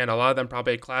understand a lot of them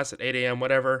probably had class at 8 a.m.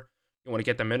 Whatever. You want to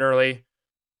get them in early.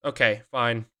 Okay,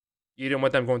 fine. You didn't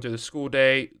want them going through the school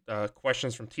day,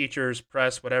 questions from teachers,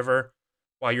 press, whatever,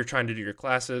 while you're trying to do your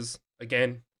classes.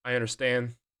 Again, I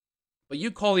understand. But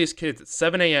you call these kids at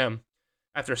 7 a.m.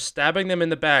 after stabbing them in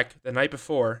the back the night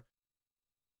before,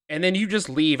 and then you just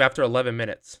leave after 11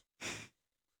 minutes.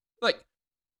 Like,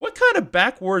 what kind of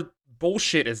backward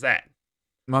bullshit is that?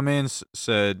 My man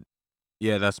said,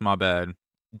 "Yeah, that's my bad."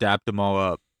 Dapped them all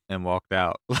up and walked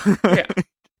out. Yeah.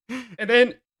 And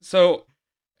then, so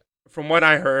from what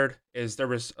I heard, is there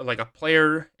was like a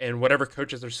player and whatever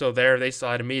coaches are still there. They still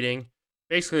had a meeting,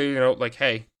 basically, like,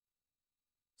 hey,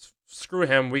 screw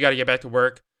him. We got to get back to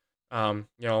work.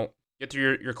 Get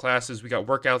through your classes. We got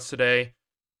workouts today.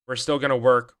 We're still gonna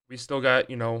work. We still got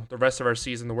the rest of our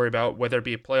season to worry about, whether it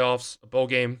be playoffs, a bowl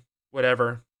game,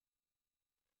 whatever.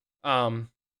 Um,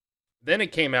 then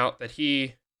it came out that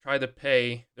he tried to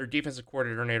pay their defensive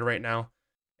coordinator right now.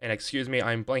 And excuse me,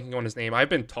 I'm blanking on his name. I've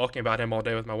been talking about him all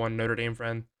day with my one Notre Dame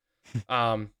friend.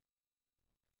 Um,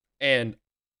 and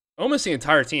almost the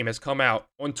entire team has come out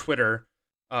on Twitter.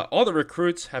 All the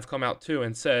recruits have come out too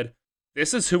and said,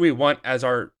 this is who we want as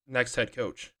our next head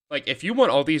coach. Like, if you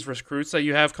want all these recruits that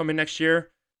you have coming next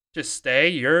year to stay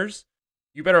yours,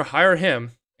 you better hire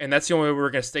him. And that's the only way we're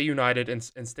going to stay united and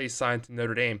stay signed to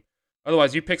Notre Dame.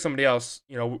 Otherwise, you pick somebody else,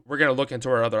 we're going to look into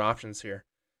our other options here.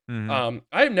 Mhm.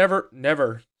 I've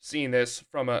never seen this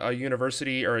from a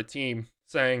university or a team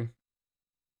saying,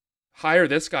 hire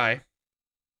this guy,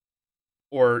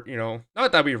 or,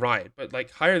 not that we riot, but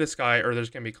like, hire this guy or there's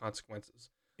going to be consequences.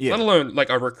 Let Yeah. alone like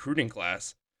a recruiting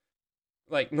class.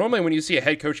 Like, normally when you see a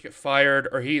head coach get fired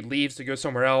or he leaves to go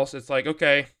somewhere else, it's like,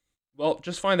 okay, well,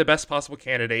 just find the best possible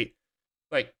candidate.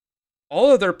 Like,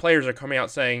 all of their players are coming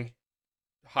out saying,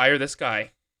 hire this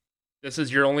guy. This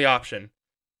is your only option.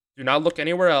 Do not look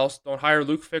anywhere else. Don't hire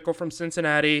Luke Fickle from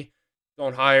Cincinnati.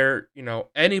 Don't hire,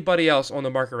 anybody else on the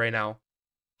market right now.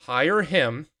 Hire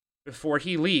him before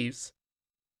he leaves,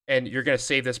 and you're going to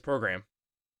save this program.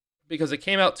 Because it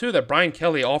came out, too, that Brian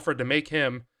Kelly offered to make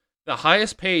him the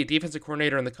highest paid defensive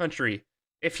coordinator in the country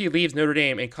if he leaves Notre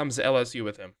Dame and comes to LSU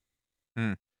with him.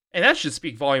 Hmm. And that should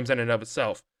speak volumes in and of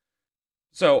itself.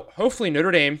 So hopefully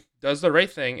Notre Dame does the right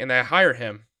thing and they hire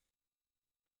him.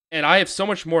 And I have so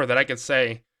much more that I could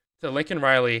say to Lincoln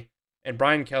Riley and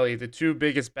Brian Kelly, the two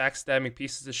biggest backstabbing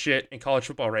pieces of shit in college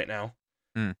football right now.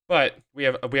 Hmm. But we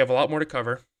have a lot more to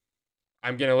cover.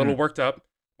 I'm getting a little worked up.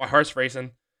 My heart's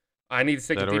racing. I need to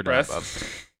take a Settle deep it down,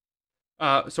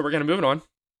 breath. So we're going to move it on.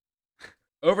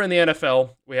 Over in the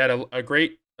NFL, we had a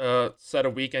great set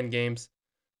of weekend games.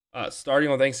 Starting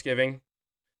on Thanksgiving,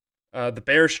 the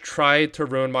Bears tried to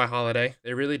ruin my holiday.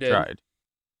 They really did. Tried.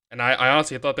 And I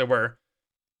honestly thought they were.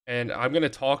 And I'm going to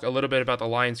talk a little bit about the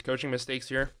Lions' coaching mistakes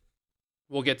here.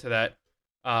 We'll get to that.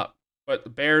 But the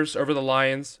Bears over the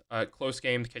Lions, close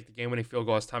game to kick the game-winning field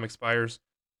goal as time expires.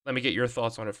 Let me get your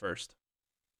thoughts on it first.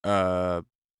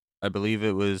 I believe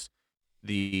it was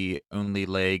the only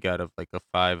leg out of like a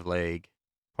 5-leg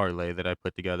parlay that I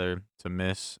put together to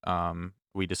miss.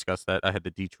 We discussed that. I had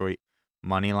the Detroit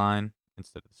money line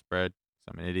instead of the spread.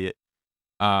 'Cause I'm an idiot.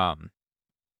 Um,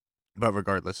 but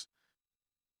regardless,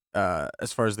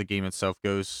 as far as the game itself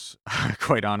goes,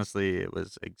 quite honestly, it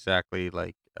was exactly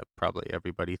like probably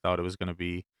everybody thought it was going to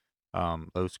be.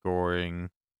 Low scoring,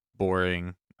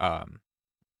 boring. I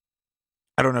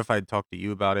don't know if I'd talked to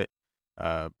you about it,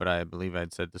 but I believe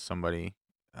I'd said to somebody,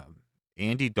 um,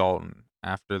 Andy Dalton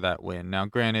after that win. Now,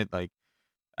 granted, like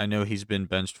I know he's been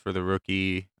benched for the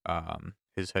rookie.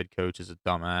 His head coach is a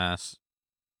dumbass,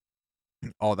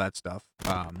 all that stuff.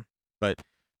 But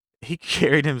he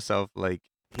carried himself like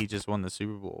he just won the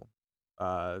Super Bowl.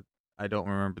 Uh, I don't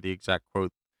remember the exact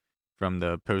quote from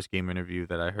the post game interview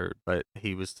that I heard, but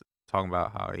he was talking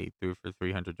about how he threw for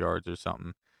 300 yards or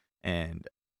something, and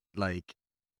like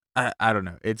I don't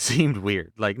know, it seemed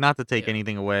weird. Like not to take Yeah.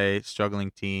 anything away,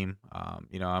 struggling team.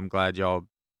 I'm glad y'all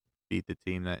beat the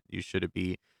team that you should have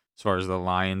beat. As far as the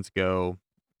Lions go,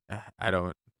 I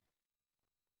don't.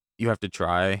 You have to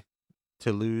try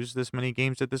to lose this many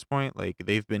games at this point. Like,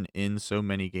 they've been in so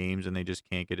many games and they just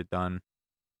can't get it done.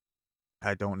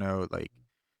 I don't know, like,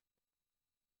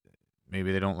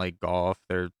 maybe they don't like golf.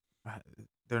 Uh,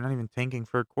 they're not even tanking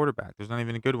for a quarterback. There's not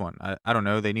even a good one. I don't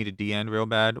know. They need a D end real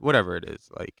bad. Whatever it is,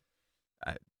 like,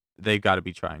 I, they've got to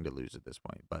be trying to lose at this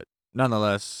point. But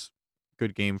nonetheless,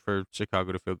 good game for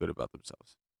Chicago to feel good about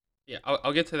themselves. Yeah,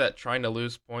 I'll get to that trying to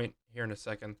lose point here in a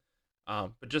second.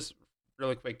 But just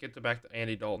really quick, back to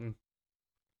Andy Dalton.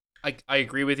 I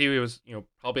agree with you. It was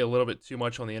probably a little bit too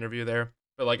much on the interview there.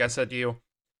 But like I said to you,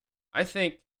 I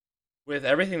think with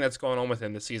everything that's going on with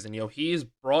him this season, he's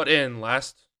brought in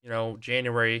last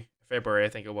January, February, I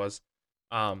think it was,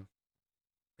 and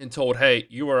told, hey,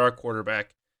 you are our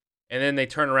quarterback. And then they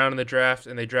turn around in the draft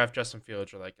and they draft Justin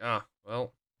Fields. You're like,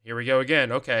 well, here we go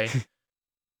again. Okay.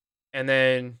 And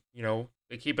then,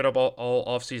 they keep it up all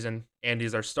offseason.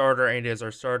 Andy's our starter. Andy is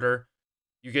our starter.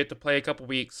 You get to play a couple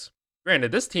weeks.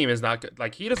 Granted, this team is not good.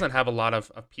 Like, he doesn't have a lot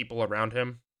of people around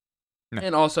him. No.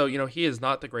 And also, he is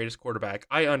not the greatest quarterback.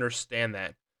 I understand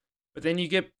that. But then you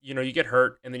get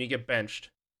hurt and then you get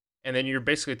benched. And then you're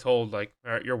basically told, like,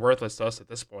 all right, you're worthless to us at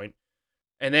this point.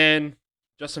 And then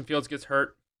Justin Fields gets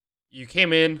hurt. You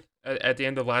came in at the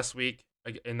end of last week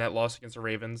in that loss against the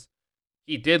Ravens.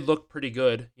 He did look pretty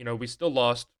good. We still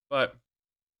lost, but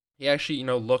he actually,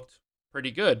 looked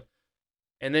pretty good.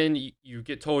 And then you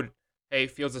get told, hey,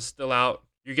 Fields is still out.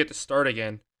 You get to start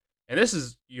again. And this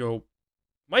is,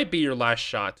 might be your last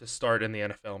shot to start in the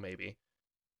NFL, maybe.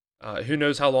 Who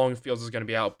knows how long Fields is going to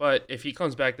be out. But if he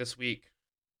comes back this week,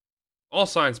 all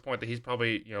signs point that he's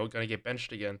probably, going to get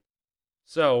benched again.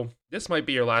 So this might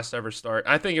be your last ever start.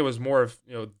 I think it was more of,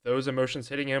 those emotions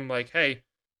hitting him like, hey,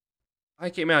 I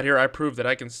came out here, I proved that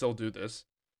I can still do this.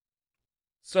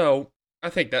 So I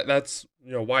think that's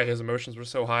why his emotions were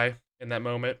so high in that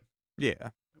moment. Yeah.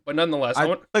 But nonetheless,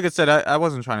 like I said, I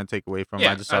wasn't trying to take away from him.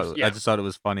 Yeah, I just thought it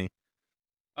was funny.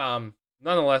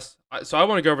 Nonetheless, so I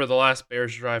want to go over the last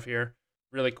Bears drive here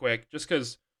really quick, just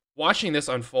because watching this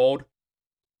unfold,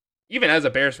 even as a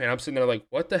Bears fan, I'm sitting there like,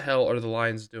 what the hell are the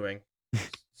Lions doing?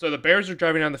 So the Bears are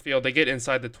driving down the field. They get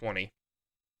inside the 20.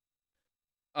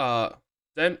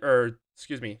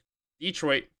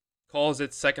 Detroit calls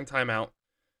its second timeout.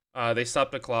 They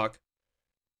stop the clock.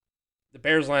 The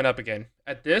Bears line up again.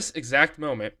 At this exact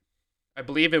moment, I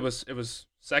believe it was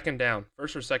second down,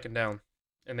 first or second down,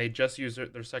 and they just used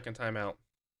their second timeout.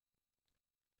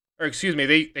 Or excuse me,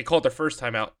 they called their first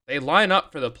timeout. They line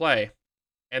up for the play,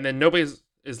 and then nobody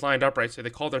is lined up right, so they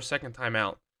call their second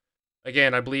timeout.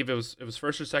 Again, I believe it was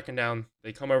first or second down.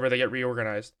 They come over, they get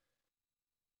reorganized.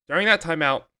 During that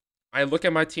timeout, I look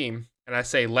at my team and I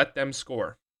say, let them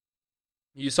score.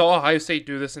 You saw Ohio State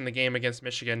do this in the game against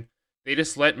Michigan. They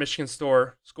just let Michigan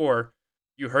score.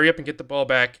 You hurry up and get the ball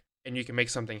back, and you can make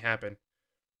something happen.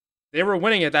 They were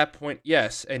winning at that point,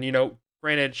 yes. And,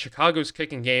 granted, Chicago's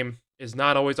kicking game is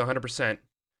not always 100%.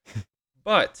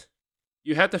 But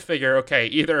you have to figure, okay,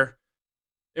 either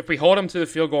if we hold them to the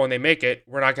field goal and they make it,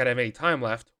 we're not going to have any time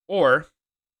left. Or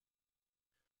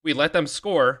we let them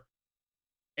score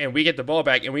and we get the ball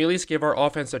back and we at least give our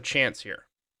offense a chance here.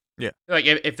 Yeah. Like,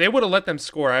 if they would have let them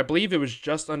score, I believe it was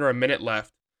just under a minute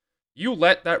left. You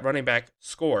let that running back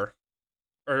score,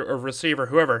 or receiver,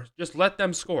 whoever, just let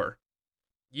them score.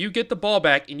 You get the ball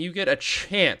back and you get a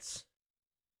chance.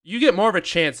 You get more of a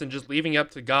chance than just leaving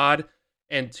up to God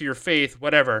and to your faith,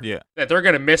 whatever, that they're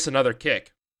going to miss another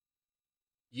kick.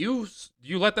 You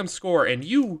let them score and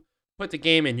you put the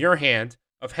game in your hand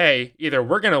of, hey, either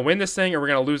we're going to win this thing or we're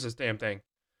going to lose this damn thing.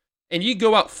 And you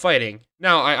go out fighting.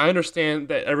 Now, I understand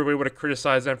that everybody would have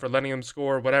criticized them for letting them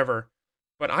score, whatever.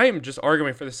 But I am just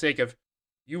arguing for the sake of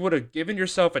you would have given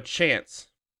yourself a chance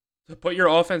to put your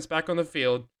offense back on the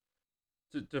field,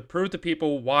 to prove to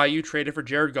people why you traded for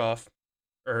Jared Goff.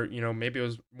 Or, maybe it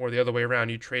was more the other way around.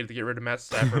 You traded to get rid of Matt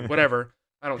Stafford, whatever.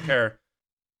 I don't care.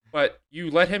 But you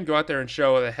let him go out there and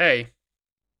show that, hey,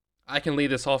 I can lead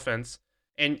this offense.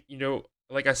 And,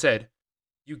 like I said,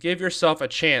 you give yourself a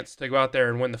chance to go out there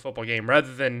and win the football game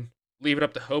rather than leave it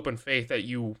up to hope and faith that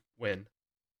you win.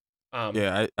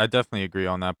 Yeah, I definitely agree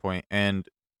on that point. And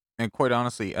quite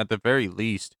honestly, at the very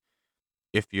least,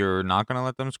 if you're not going to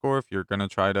let them score, if you're going to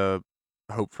try to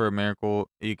hope for a miracle,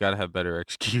 you got to have better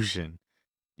execution.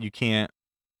 You can't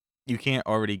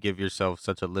already give yourself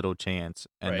such a little chance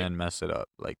and then mess it up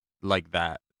like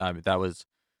that. I mean, that was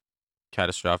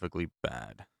catastrophically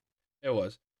bad. It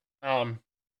was.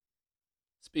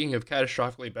 Speaking of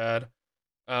catastrophically bad,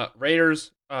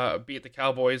 Raiders beat the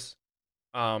Cowboys.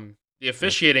 The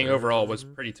officiating overall was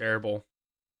pretty terrible.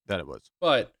 That it was.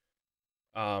 But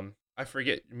I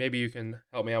forget, maybe you can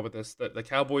help me out with this. The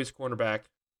Cowboys cornerback,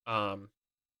 Um,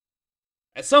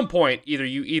 at some point,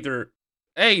 either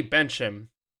A, bench him,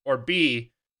 or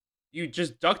B, you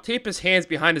just duct tape his hands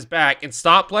behind his back and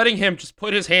stop letting him just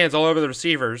put his hands all over the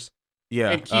receivers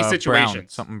Yeah, in key Brown,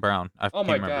 situations. something Brown. I Oh can't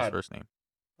my remember his god. first name.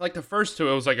 Like the first two,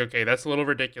 it was like, okay, that's a little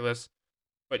ridiculous,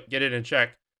 but get it in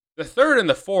check. The third and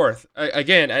the fourth,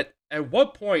 again, at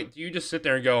what point do you just sit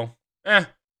there and go,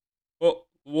 well,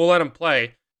 we'll let him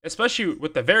play? Especially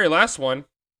with the very last one,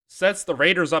 sets the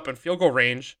Raiders up in field goal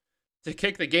range to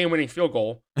kick the game-winning field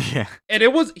goal. Yeah. And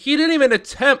he didn't even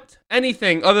attempt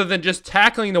anything other than just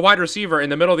tackling the wide receiver in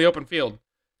the middle of the open field.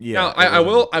 Now, Yeah,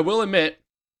 I will admit,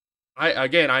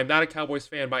 I'm not a Cowboys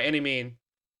fan by any mean,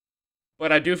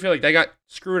 but I do feel like they got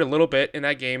screwed a little bit in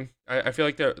that game. I feel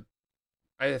like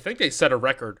I think they set a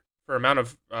record for amount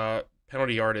of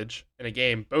penalty yardage in a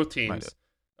game, both might teams.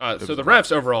 have. It So was the a lot.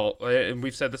 refs overall, and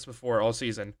we've said this before all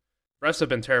season, refs have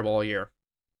been terrible all year.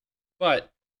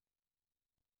 But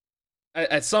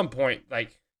at some point,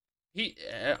 like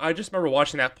I just remember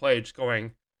watching that play, just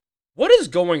going, "What is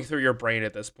going through your brain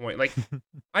at this point?" Like,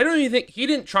 I don't even think he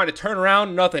didn't try to turn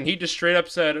around, nothing. He just straight up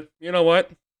said, "You know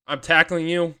what? I'm tackling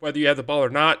you, whether you have the ball or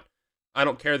not. I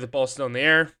don't care if the ball's still in the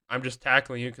air. I'm just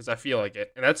tackling you because I feel like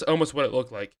it." And that's almost what it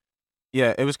looked like.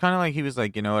 Yeah, it was kind of like he was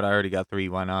like, you know what, I already got 3.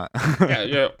 Why not? Yeah,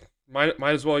 yeah. Might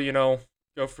as well,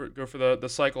 go for the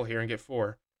cycle here and get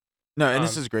 4. No, and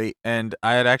this Um, is great. And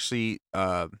I had actually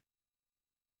the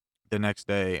next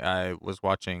day I was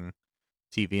watching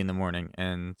TV in the morning,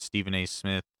 and Stephen A.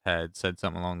 Smith had said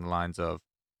something along the lines of,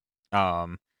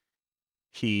 um,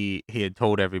 he had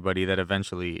told everybody that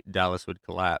eventually Dallas would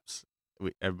collapse.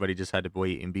 Everybody just had to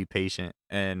wait and be patient.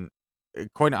 And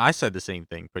I said the same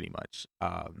thing pretty much.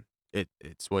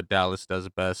 It's what Dallas does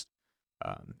best.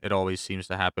 It always seems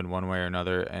to happen one way or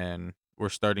another, and we're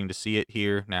starting to see it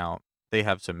here now. They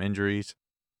have some injuries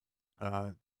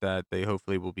uh, that they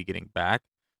hopefully will be getting back.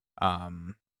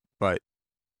 Um, but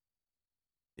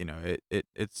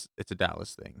it's a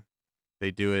Dallas thing.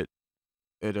 They do it.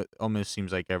 It almost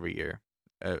seems like every year.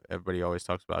 Everybody always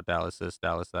talks about Dallas this,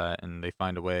 Dallas that, and they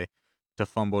find a way to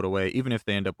fumble it away. Even if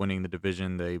they end up winning the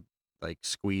division, they like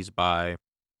squeeze by.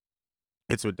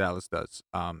 It's what Dallas does.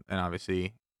 And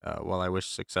obviously, while I wish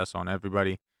success on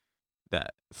everybody,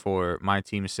 that for my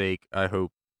team's sake, I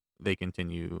hope they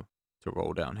continue to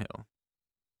roll downhill.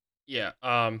 yeah.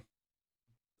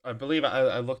 I believe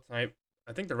I looked tonight.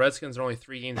 I think the Redskins are only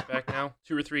 3 games back now,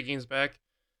 2 or 3 games back.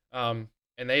 And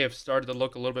they have started to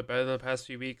look a little bit better the past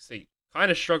few weeks. They kind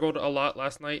of struggled a lot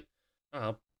last night.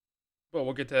 Uh, but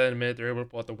we'll get to that in a minute. They're able to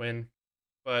pull out the win.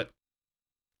 But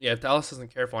yeah, if Dallas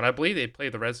isn't careful, and I believe they play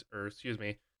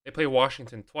they play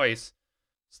Washington twice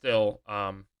still.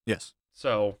 Yes.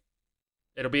 So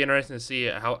it'll be interesting to see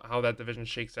how that division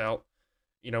shakes out.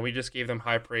 We just gave them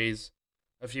high praise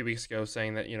a few weeks ago,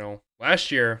 saying that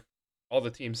last year all the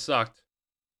teams sucked,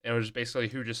 and it was basically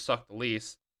who just sucked the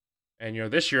least. And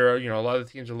this year, a lot of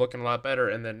the teams are looking a lot better,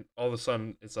 and then all of a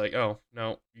sudden it's like, oh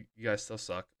no, you guys still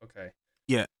suck. Okay.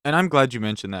 Yeah, and I'm glad you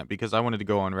mentioned that because I wanted to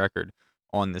go on record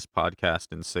on this podcast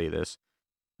and say this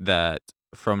that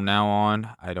from now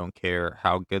on, I don't care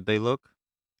how good they look.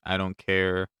 I don't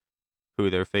care who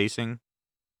they're facing.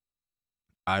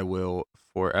 I will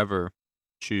forever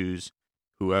choose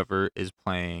whoever is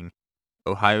playing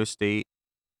Ohio State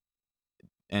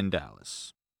and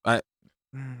Dallas. I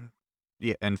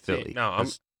yeah, and See, Philly no, I'm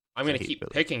 'cause I'm 'cause I gonna hate keep Philly.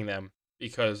 picking them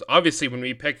because obviously when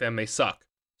we pick them, they suck. Oh,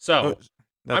 So I'm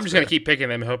that's just gonna fair. keep picking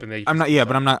them and hoping they I'm just not keep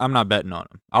but sucking. I'm not betting on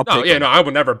them. I'll No, pick yeah, them. no, I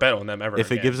would never bet on them ever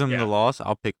If it again. gives them the Yeah. loss,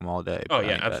 I'll pick them all day, Oh but I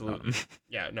yeah, ain't betting on them. absolutely.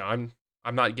 Yeah, no,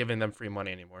 I'm not giving them free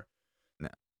money anymore. No.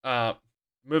 Uh,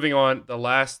 moving on, the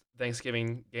last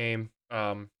Thanksgiving game.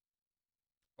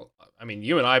 I mean,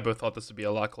 you and I both thought this would be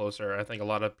a lot closer. I think a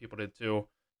lot of people did too.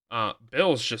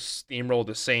 Bills just steamrolled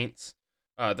the Saints.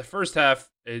 The first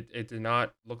half, it did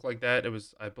not look like that. It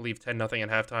was, I believe, 10-0 at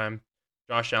halftime.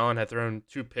 Josh Allen had thrown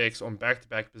 2 picks on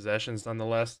back-to-back possessions,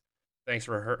 nonetheless. Thanks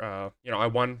for her. I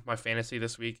won my fantasy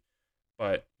this week,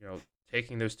 but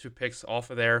taking those 2 picks off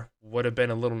of there would have been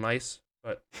a little nice.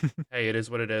 But hey, it is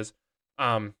what it is.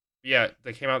 Yeah,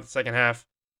 they came out the second half,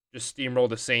 just steamrolled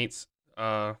the Saints.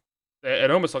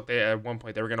 It almost looked at one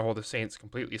point they were going to hold the Saints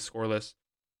completely scoreless,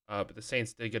 but the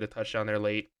Saints did get a touchdown there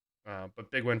late.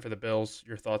 But big win for the Bills.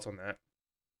 Your thoughts on that?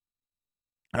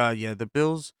 Yeah, the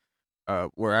Bills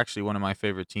were actually one of my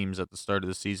favorite teams at the start of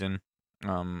the season.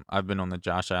 I've been on the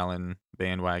Josh Allen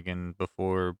bandwagon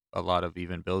before a lot of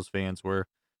even Bills fans were.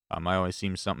 I always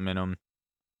seen something in him.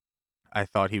 I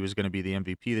thought he was going to be the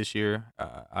MVP this year.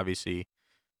 Obviously,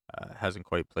 hasn't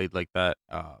quite played like that.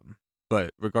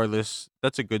 But regardless,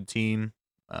 that's a good team.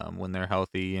 when they're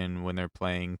healthy and when they're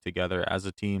playing together as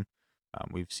a team.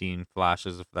 We've seen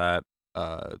flashes of that.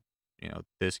 Uh,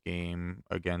 this game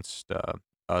against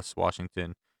us,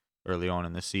 Washington, early on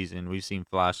in the season, we've seen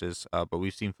flashes, but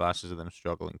we've seen flashes of them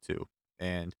struggling too.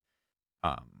 And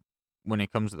um, when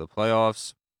it comes to the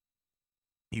playoffs,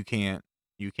 you can't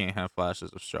you can't have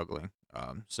flashes of struggling.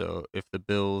 So if the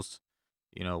Bills,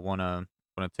 wanna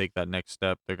take that next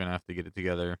step, they're gonna have to get it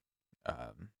together.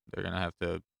 They're gonna have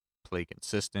to play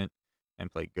consistent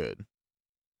and play good.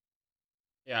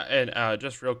 Yeah, and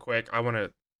just real quick, I want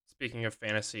to. Speaking of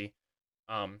fantasy,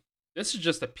 um, this is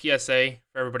just a PSA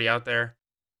for everybody out there.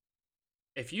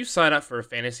 If you sign up for a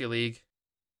fantasy league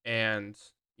and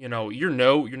you're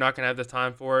not gonna have the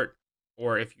time for it,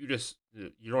 or if you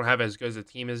don't have as good as a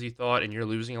team as you thought and you're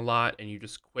losing a lot and you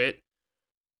just quit,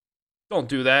 don't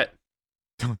do that.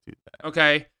 Don't do that.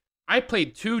 Okay, I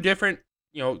played two different.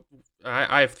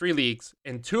 I have three leagues.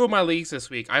 In two of my leagues this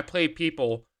week, I played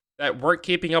people that weren't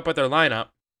keeping up with their lineup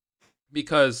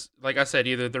because, like I said,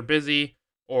 either they're busy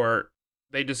or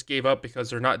they just gave up because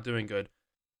they're not doing good.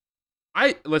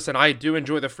 I listen. I do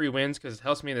enjoy the free wins because it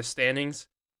helps me in the standings,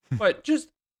 but just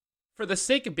for the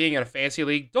sake of being in a fantasy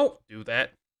league, don't do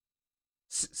that.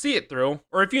 See it through.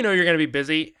 Or if you know you're going to be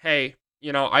busy, hey,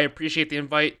 I appreciate the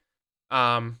invite.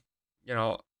 Um, you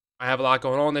know, I have a lot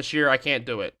going on this year. I can't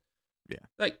do it. Yeah.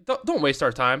 Like, don't waste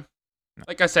our time. No.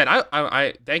 Like I said,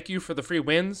 I thank you for the free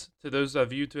wins to those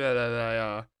of you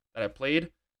that I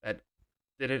played that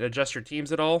didn't adjust your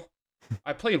teams at all.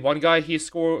 I played one guy. He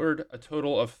scored a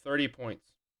total of 30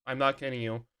 points. I'm not kidding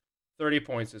you, 30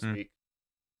 points this Mm. week.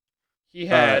 He Uh,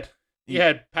 had he he,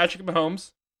 had Patrick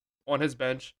Mahomes on his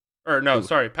bench, or no, ooh,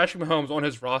 sorry, Patrick Mahomes on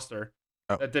his roster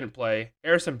oh, that didn't play.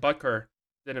 Harrison Butker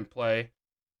didn't play.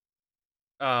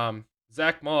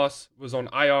 Zach Moss was on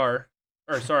IR,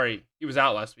 or sorry, he was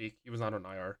out last week. He was not on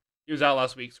IR. He was out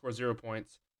last week. Scored 0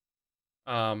 points.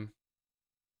 Um,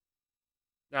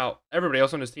 Now everybody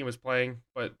else on his team was playing,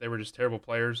 but they were just terrible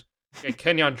players. Okay,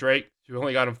 Kenyon Drake, who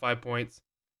only got him 5 points.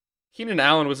 Keenan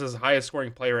Allen was his highest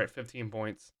scoring player at 15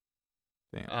 points.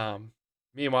 damn.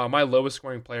 Meanwhile, my lowest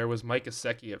scoring player was Mike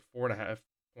Gesicki at 4.5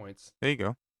 points. There you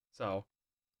go. So,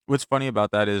 What's funny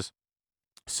about that is,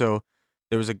 so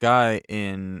there was a guy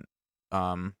in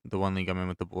the one league I'm in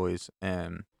with the boys,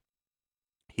 and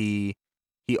he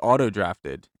he auto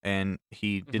drafted and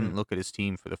he mhm. didn't look at his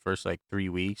team for the first like 3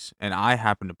 weeks, and I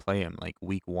happened to play him like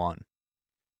week 1,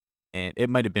 and it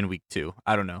might have been week 2.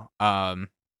 I don't know.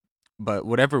 But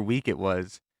whatever week it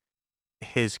was,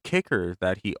 his kicker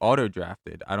that he auto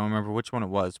drafted, I don't remember which one it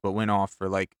was, but went off for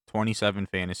like 27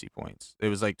 fantasy points. It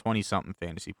was like 20 something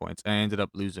fantasy points, and I ended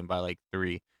up losing by like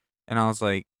 3. And I was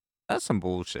like, that's some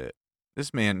bullshit.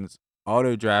 This man's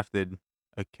auto drafted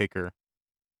a kicker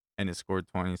and it scored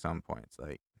 20 some points.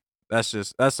 Like, that's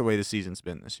the way the season's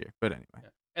been this year. But anyway. Yeah.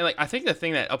 And like I think the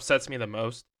thing that upsets me the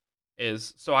most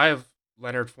is so I have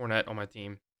Leonard Fournette on my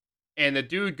team, and the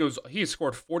dude he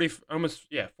scored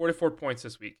 44 points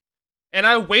this week, and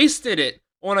I wasted it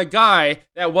on a guy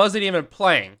that wasn't even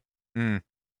playing. Mm.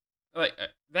 Like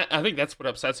that, I think that's what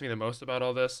upsets me the most about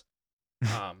all this.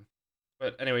 Um,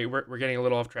 but anyway, we're getting a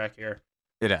little off track here.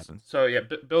 It happens. So yeah,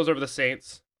 Bills over the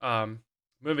Saints.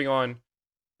 Moving on,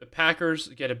 the Packers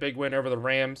get a big win over the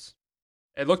Rams.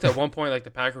 It looked at one point like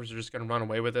the Packers were just going to run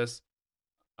away with this.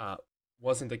 Uh,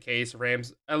 wasn't the case.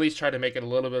 Rams at least tried to make it a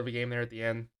little bit of a game there at the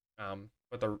end.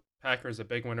 But the Packers a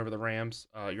big win over the Rams.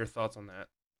 Your thoughts on that?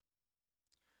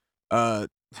 Uh,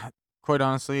 quite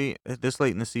honestly, this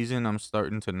late in the season, I'm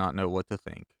starting to not know what to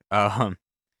think. I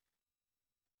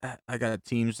got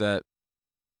teams that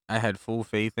I had full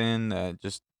faith in that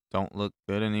just don't look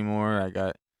good anymore. I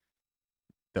got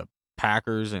the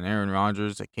Packers and Aaron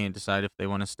Rodgers that can't decide if they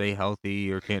want to stay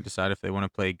healthy or can't decide if they want to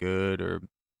play good or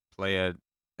play at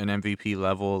an MVP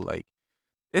level. Like,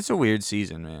 it's a weird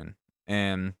season, man.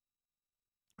 And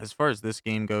as far as this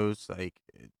game goes, like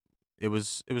it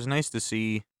was nice to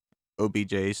see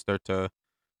OBJ start to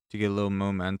get a little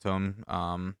momentum.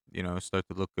 Start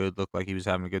to look good, look like he was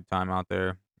having a good time out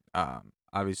there.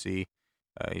 Obviously,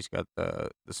 he's got the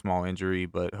small injury,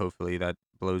 but hopefully that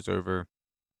blows over.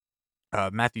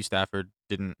 Matthew Stafford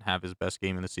didn't have his best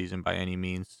game of the season by any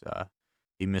means.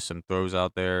 He missed some throws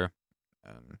out there.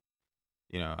 Um,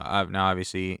 now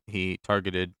obviously he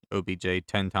targeted OBJ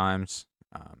 10 times,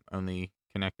 only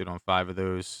connected on 5 of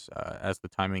those. As the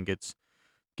timing gets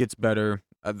better,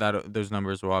 that those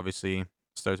numbers will obviously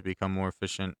start to become more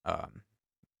efficient.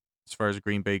 As far as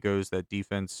Green Bay goes, that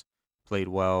defense played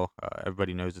well.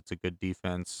 Everybody knows it's a good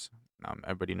defense.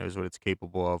 Everybody knows what it's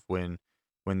capable of when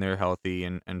they're healthy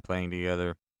and playing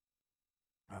together.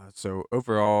 So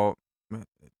overall,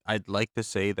 I'd like to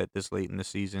say that this late in the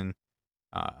season,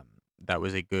 that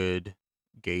was a good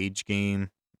gauge game.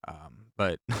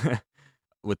 But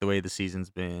with the way the season's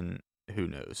been, who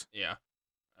knows? Yeah.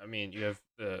 I mean, you have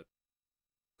the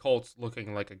Colts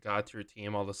looking like a god tier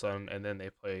team all of a sudden, and then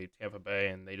they play Tampa Bay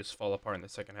and they just fall apart in the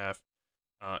second half.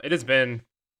 It has been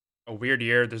a weird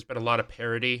year. There's been a lot of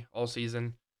parity all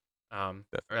season. Definitely.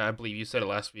 I believe you said it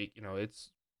last week.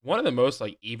 It's one of the most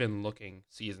like even looking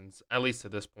seasons, at least to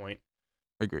this point.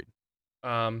 Agreed.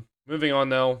 Moving on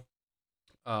though,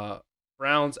 uh,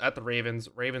 Browns at the Ravens.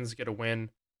 Ravens get a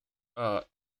win. Uh,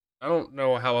 I don't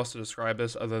know how else to describe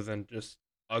this other than just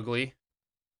ugly.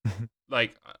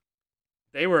 Like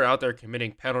they were out there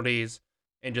committing penalties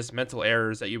and just mental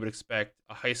errors that you would expect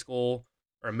a high school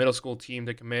or a middle school team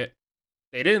to commit.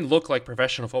 They didn't look like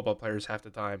professional football players half the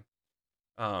time.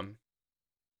 Um,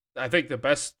 I think the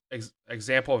best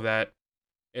example of that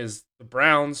is the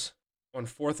Browns on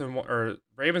 4th and 1, or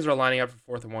Ravens are lining up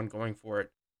for 4th and 1, going for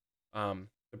it.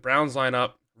 The Browns line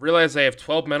up, realize they have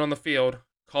 12 men on the field,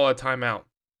 call a timeout,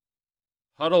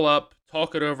 huddle up,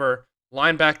 talk it over,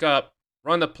 line back up,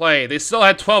 run the play. They still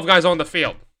had 12 guys on the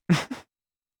field.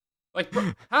 Like,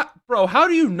 how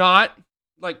do you not,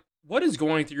 like, what is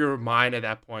going through your mind at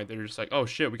that point? They're just like, oh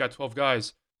shit, we got 12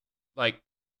 guys. Like,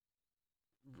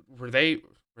 were they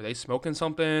smoking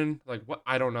something? Like, what?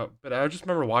 I don't know. But I just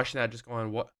remember watching that, just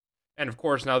going, what? And of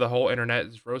course, now the whole internet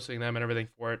is roasting them and everything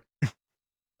for it.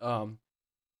 Um,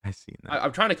 I seen that.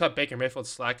 I'm trying to cut Baker Mayfield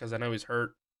slack because I know he's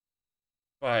hurt,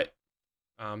 but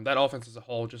that offense as a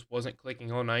whole just wasn't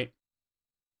clicking all night.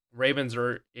 Ravens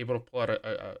are able to pull out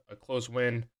a close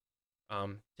win,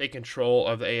 take control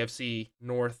of the AFC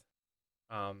North.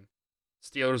 Um,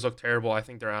 Steelers look terrible. I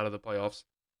think they're out of the playoffs.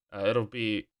 It'll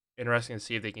be interesting to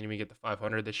see if they can even get to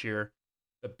 500 this year.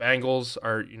 The Bengals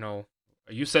are,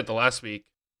 you said the last week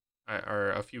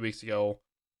or a few weeks ago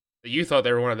that you thought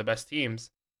they were one of the best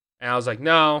teams. And I was like,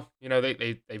 no,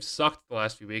 they've sucked the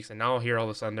last few weeks. And now here all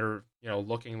of a sudden they're,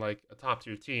 looking like a top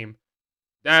tier team.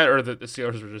 That or the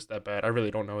Steelers were just that bad. I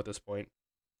really don't know at this point.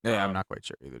 Yeah, I'm not quite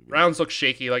sure either. Browns look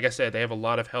shaky. Like I said, they have a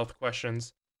lot of health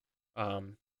questions.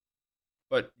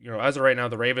 But, as of right now,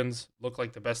 the Ravens look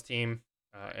like the best team,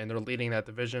 and they're leading that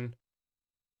division.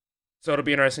 So it'll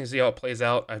be interesting to see how it plays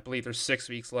out. I believe there's 6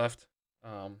 weeks left.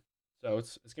 So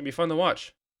it's going to be fun to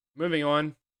watch. Moving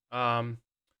on,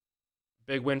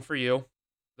 big win for you.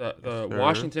 The sir.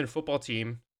 Washington football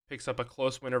team picks up a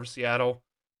close win over Seattle.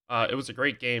 It was a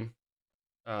great game.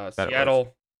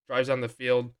 Seattle drives on the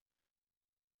field.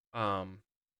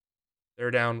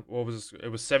 They're down. It was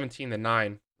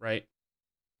 17-9, right?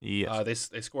 Yes.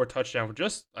 They score a touchdown with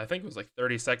just, I think it was like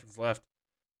 30 seconds left.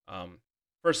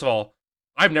 First of all,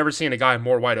 I've never seen a guy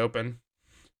more wide open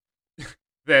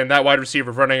than that wide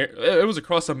receiver running. It was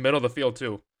across the middle of the field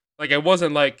too. Like it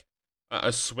wasn't like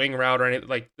a swing route or anything.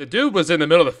 Like the dude was in the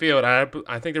middle of the field.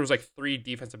 I think there was like 3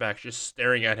 defensive backs just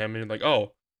staring at him and like,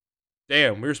 oh,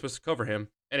 damn, we were supposed to cover him.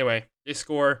 Anyway, they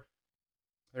score.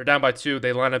 They're down by 2.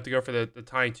 They line up to go for the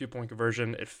tying 2-point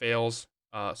conversion. It fails.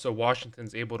 So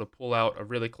Washington's able to pull out a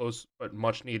really close but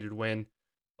much needed win.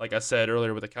 Like I said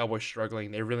earlier, with the Cowboys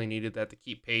struggling, they really needed that to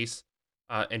keep pace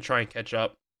and try and catch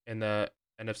up in the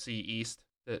NFC East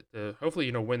to hopefully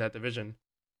win that division.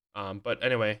 But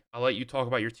anyway, I'll let you talk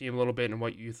about your team a little bit and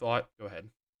what you thought. Go ahead.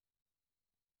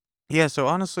 Yeah. So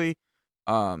honestly,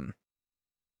 um,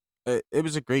 it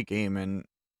was a great game, and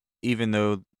even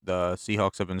though the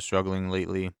Seahawks have been struggling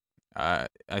lately, I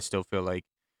still feel like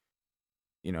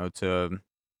to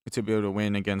be able to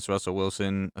win against Russell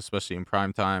Wilson, especially in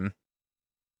prime time.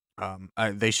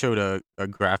 They showed a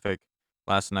graphic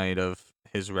last night of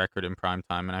his record in prime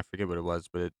time, and I forget what it was,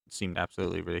 but it seemed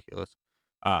absolutely ridiculous.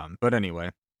 But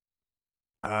anyway,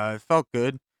 it felt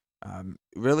good.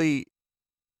 Really,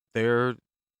 their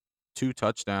 2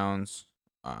 touchdowns,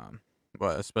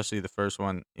 well, especially the first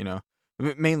one,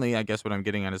 mainly, I guess what I'm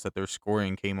getting at is that their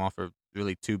scoring came off of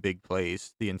really 2 big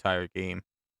plays the entire game.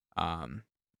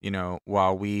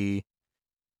 While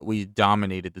we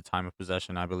dominated the time of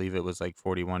possession. I believe it was like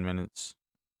 41 minutes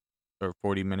or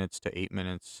 40 minutes to 8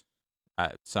 minutes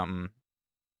at something,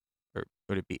 or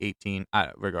would it be 18?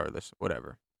 Regardless,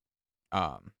 whatever.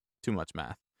 Too much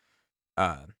math.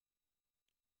 Uh,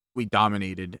 we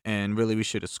dominated, and really we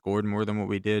should have scored more than what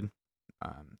we did,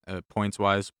 points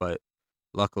wise. But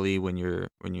luckily, when you're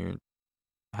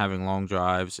having long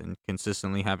drives and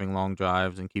consistently having long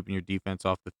drives and keeping your defense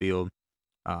off the field,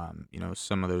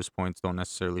 some of those points don't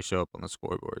necessarily show up on the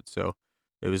scoreboard. So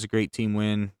it was a great team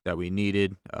win that we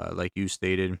needed, like you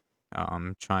stated.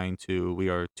 We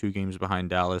are 2 games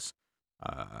behind Dallas.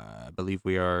 I believe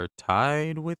we are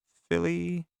tied with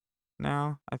Philly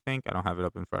now. I think I don't have it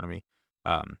up in front of me,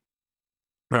 um,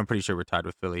 but I'm pretty sure we're tied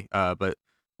with Philly. But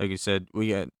like you said, we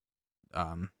got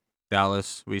um,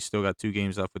 Dallas. We still got 2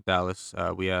 games left with Dallas.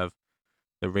 We have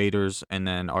the Raiders, and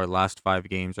then our last 5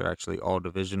 games are actually all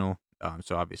divisional.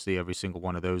 So obviously every single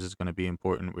one of those is going to be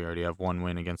important. We already have 1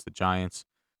 win against the Giants.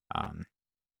 Um,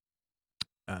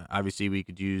 Obviously we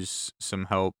could use some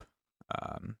help,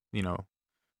 you know,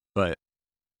 but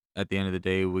at the end of the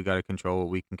day, we got to control what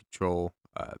we can control.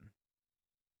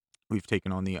 We've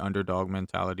taken on the underdog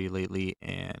mentality lately,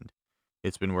 and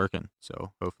it's been working.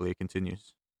 So hopefully it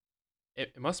continues.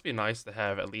 It must be nice to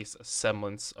have at least a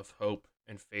semblance of hope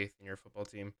and faith in your football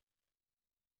team.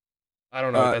 I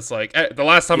don't know what Uh, that's like. The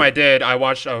last time yeah, I did, I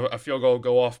watched a field goal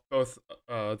go off both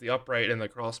the upright and the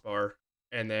crossbar,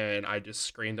 and then I just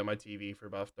screamed at my TV for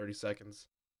about 30 seconds.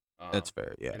 that's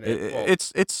fair. Yeah, And then, well,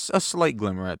 it's a slight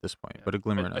glimmer at this point, yeah, but a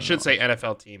glimmer I should say nonetheless.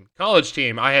 NFL team. College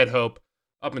team, I had hope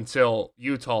up until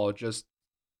Utah just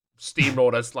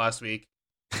steamrolled us last week.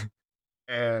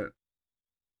 And,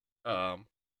 um,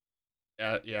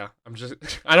 yeah, I'm just,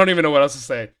 I don't even know what else to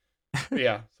say. But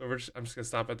yeah, so I'm just going to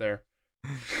stop it there.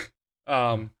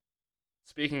 Um,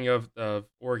 Speaking of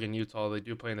Oregon, Utah, they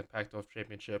do play in the Pac-12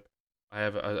 championship. I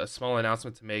have a small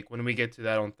announcement to make when we get to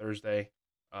that on Thursday.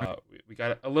 We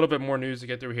got a little bit more news to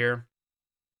get through here.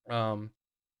 We're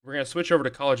gonna switch over to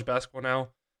college basketball now.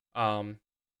 Um,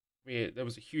 there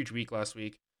was a huge week last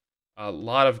week. A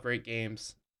lot of great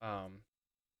games.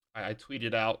 I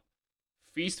tweeted out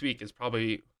Feast Week is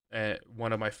probably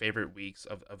one of my favorite weeks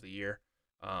of the year.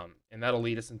 And that'll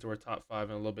lead us into our top five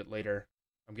in a little bit later.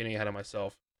 I'm getting ahead of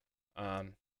myself.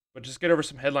 But just get over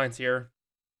some headlines here.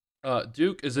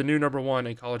 Duke is the new number one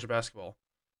in college basketball.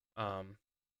 Um,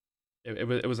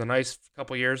 it was a nice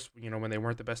couple years, when they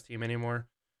weren't the best team anymore.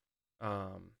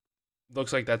 Um,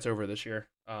 Looks like that's over this year.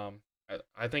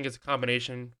 I think it's a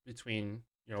combination between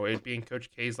it being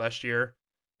Coach K's last year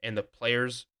and the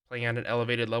players playing at an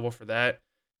elevated level for that,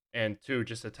 and two,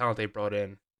 just the talent they brought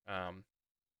in,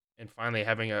 and finally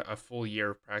having a full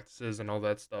year of practices and all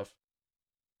that stuff.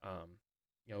 Um,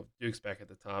 Duke's back at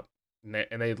the top, and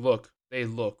they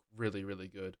look really really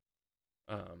good.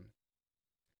 Um,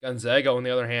 Gonzaga, on the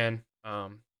other hand,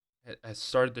 has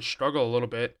started to struggle a little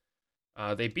bit.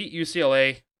 They beat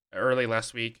UCLA early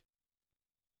last week.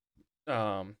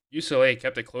 UCLA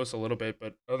kept it close a little bit,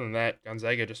 but other than that,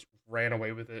 Gonzaga just ran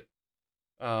away with it.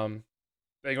 Um,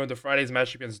 they go into Friday's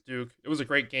match against Duke. It was a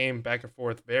great game, back and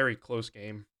forth, very close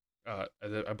game. I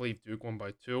believe Duke won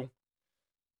by 2.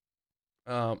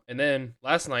 And then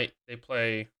last night they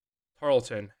play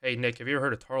Tarleton. Hey Nick, have you ever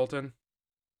heard of Tarleton?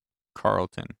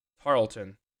 Carlton.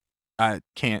 Tarleton. I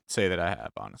can't say that I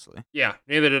have, honestly. Yeah,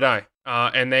 neither did I.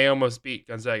 And they almost beat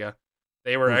Gonzaga.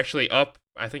 They were Oof. actually up.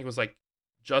 I think it was like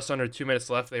just under 2 minutes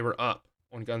left. They were up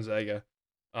on Gonzaga.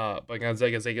 But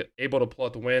Gonzaga's able to pull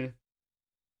out the win.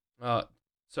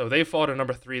 So they fall to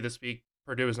number 3 this week.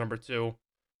 Purdue is number 2.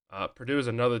 Purdue is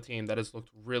another team that has looked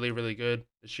really, really good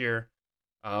this year.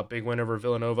 Big win over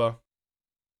Villanova.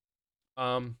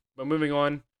 But moving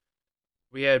on,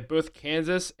 we had both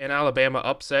Kansas and Alabama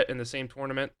upset in the same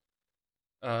tournament.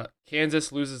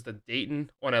 Kansas loses to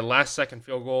Dayton on a last-second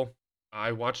field goal.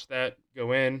 I watched that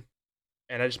go in,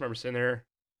 and I just remember sitting there.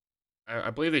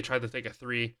 I believe they tried to take a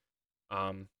 3.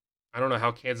 I don't know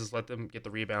how Kansas let them get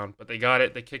the rebound, but they got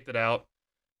it. They kicked it out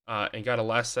and got a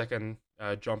last-second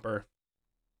jumper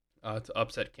to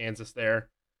upset Kansas there.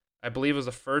 I believe it was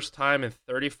the first time in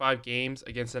 35 games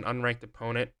against an unranked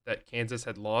opponent that Kansas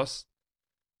had lost.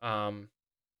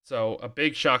 So a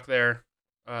big shock there,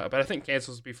 but I think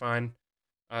Kansas will be fine.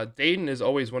 Dayton is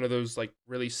always one of those like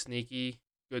really sneaky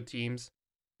good teams.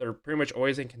 They're pretty much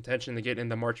always in contention to get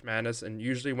into March Madness, and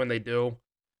usually when they do,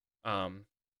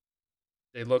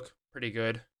 they look pretty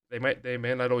good. They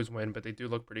may not always win, but they do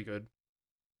look pretty good.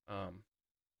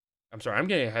 I'm sorry, I'm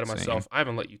getting ahead of Same. myself. I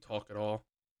haven't let you talk at all.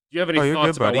 Do you have any Oh, you're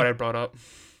thoughts good, about what buddy. I brought up?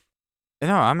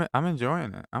 No, I'm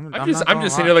enjoying it. I'm not I'm gonna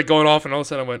just sitting lie. here like going off, and all of a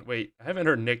sudden I went, wait, I haven't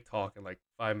heard Nick talk in like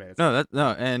 5 minutes.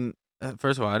 No, and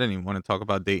first of all, I didn't even want to talk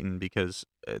about Dayton because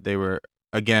they were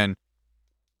again.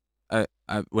 I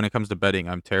when it comes to betting,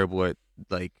 I'm terrible at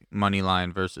like money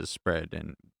line versus spread,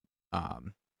 and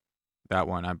um, that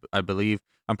one I believe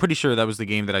I'm pretty sure that was the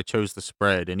game that I chose the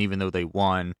spread, and even though they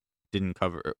won, didn't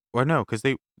cover. Well, no, because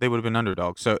they would have been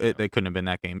underdogs, so Yeah. they couldn't have been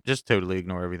that game. Just totally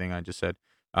ignore everything I just said.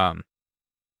 Um,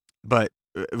 but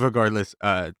regardless,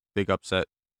 big upset.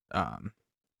 Um,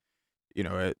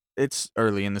 it's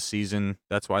early in the season.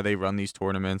 That's why they run these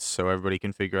tournaments so everybody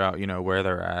can figure out, where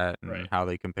they're at and Right. how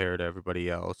they compare to everybody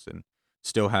else and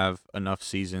still have enough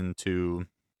season to,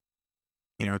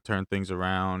 turn things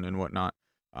around and whatnot.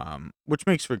 which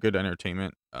makes for good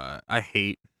entertainment. I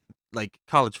hate like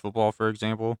college football, for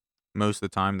example. Most of the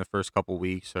time, the first couple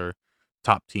weeks are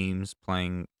top teams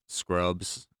playing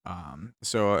scrubs.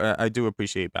 So I do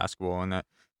appreciate basketball and that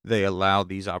they allow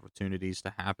these opportunities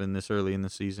to happen this early in the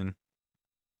season.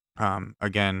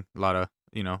 Again, a lot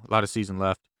of season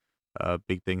left.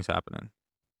 Big things happening.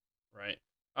 Right.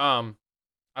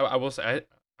 I will say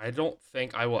I don't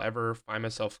think I will ever find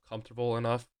myself comfortable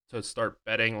enough to start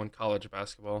betting on college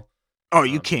basketball. Oh,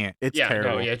 you Um, can't. It's yeah, no,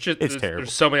 terrible. yeah, it's just It's there's terrible.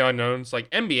 so many unknowns. Like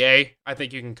NBA, I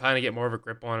think you can kind of get more of a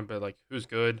grip on it, but like who's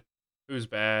good, who's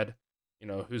bad,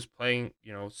 who's playing,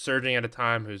 surging at a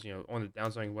time, who's on the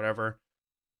downswing, whatever.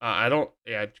 I don't.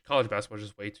 Yeah, college basketball is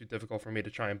just way too difficult for me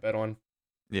to try and bet on.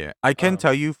 Yeah, I can Um,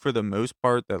 tell you for the most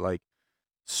part that like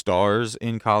stars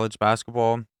in college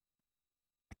basketball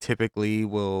typically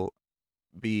will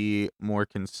be more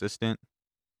consistent.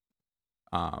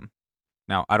 Um,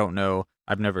 Now I don't know.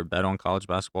 I've never bet on college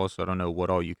basketball, so I don't know what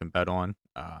all you can bet on.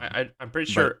 I'm pretty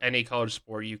But sure any college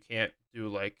sport you can't do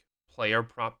like player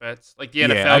prop bets. Like the yeah, I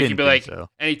NFL, you can didn't be think like so.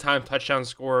 anytime touchdown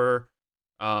scorer,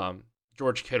 um,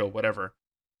 George Kittle, whatever.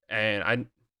 And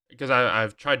because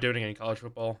I've tried doing it in college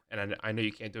football, and I know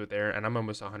you can't do it there, and I'm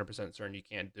almost 100% certain you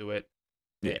can't do it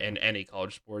Yeah, in any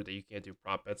college sport that you can't do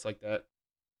prop bets like that.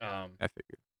 I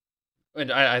figured.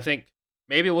 And I think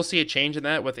maybe we'll see a change in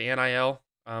that with the NIL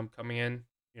coming in,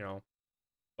 you know,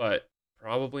 but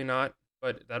probably not.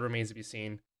 But that remains to be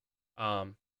seen.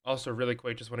 Also, really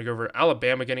quick, just want to go over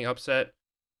Alabama getting upset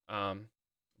um,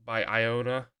 by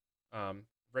Iona.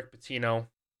 Rick Pitino,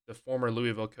 the former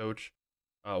Louisville coach,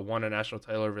 won a national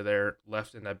title over there,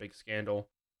 left in that big scandal.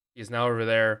 He's now over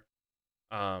there.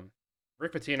 Um,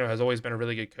 Rick Pitino has always been a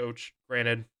really good coach.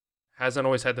 Granted, hasn't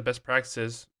always had the best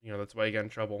practices. That's why he got in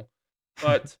trouble.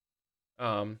 But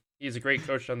he's a great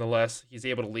coach nonetheless. He's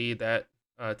able to lead that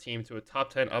team to a top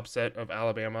 10 upset of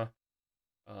Alabama.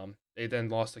 They then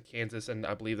lost to Kansas in,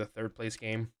 I believe, the third place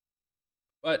game.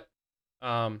 But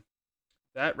um,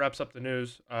 that wraps up the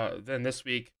news. Then this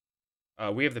week,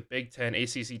 we have the Big Ten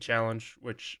ACC Challenge,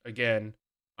 which, again,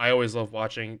 I always love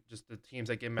watching just the teams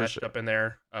that get For matched sure. up in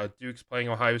there. Duke's playing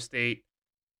Ohio State.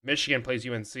 Michigan plays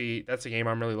UNC. That's a game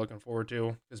I'm really looking forward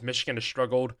to because Michigan has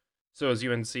struggled. So has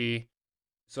UNC.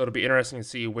 So it'll be interesting to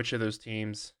see which of those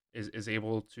teams is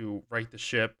able to right the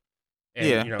ship. And,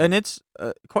 Yeah, and it's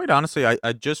quite honestly,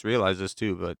 I just realized this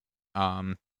too, but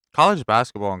um, college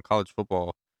basketball and college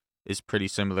football is pretty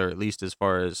similar, at least as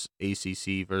far as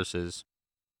ACC versus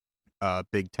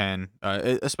Big Ten,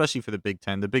 especially for the Big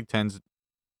Ten. The Big Ten's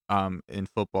in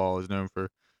football is known for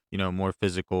more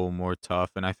physical, more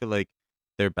tough, and I feel like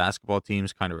their basketball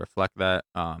teams kind of reflect that.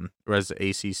 Whereas the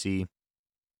ACC,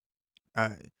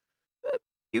 uh,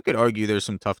 you could argue there's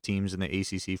some tough teams in the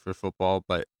ACC for football,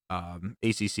 but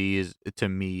ACC is to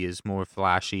me is more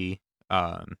flashy.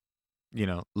 Um,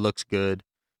 looks good,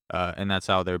 and that's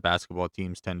how their basketball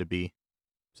teams tend to be.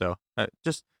 So I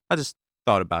just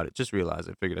thought about it, just realized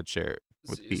I figured I'd share it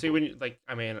with see people. when you like,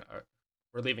 I mean,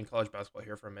 we're leaving college basketball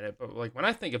here for a minute, but like when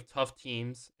I think of tough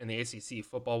teams in the ACC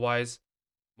football wise,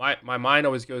 my mind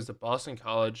always goes to Boston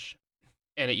College,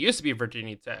 and it used to be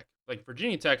Virginia Tech. Like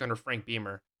Virginia Tech under Frank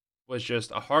Beamer was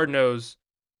just a hard nose.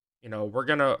 We're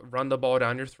gonna run the ball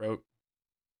down your throat,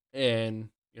 and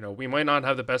we might not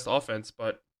have the best offense,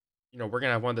 but we're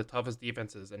gonna have one of the toughest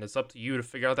defenses, and it's up to you to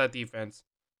figure out that defense.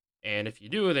 And if you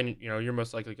do, then you're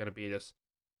most likely gonna beat us.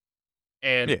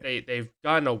 And Yeah, they've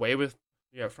gotten away with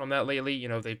from that lately.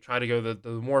 They've tried to go the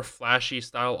more flashy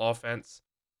style offense,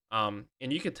 and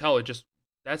you could tell it just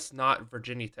that's not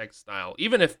Virginia Tech style.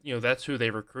 Even if that's who they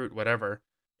recruit, whatever,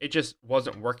 it just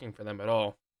wasn't working for them at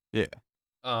all. yeah,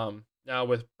 Now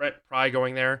with Brett Pry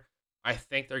going there, I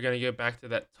think they're going to get back to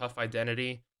that tough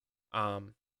identity. It'll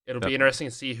be definitely interesting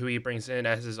to see who he brings in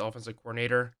as his offensive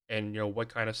coordinator and what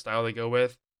kind of style they go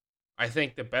with. I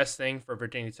think the best thing for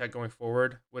Virginia Tech going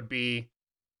forward would be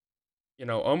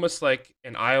almost like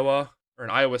an Iowa or an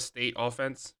Iowa State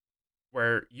offense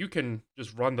where you can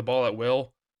just run the ball at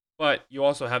will, but you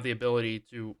also have the ability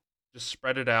to just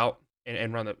spread it out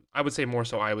and run it. I would say more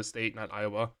so Iowa State, not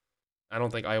Iowa. I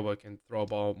don't think Iowa can throw a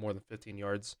ball more than 15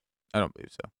 yards, I don't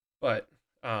believe so. but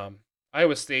um,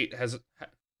 Iowa State has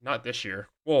not this year.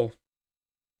 Well,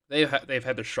 they've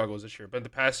had their struggles this year, but in the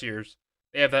past years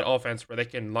they have that offense where they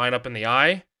can line up in the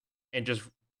eye and just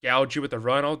gouge you with the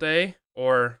run all day,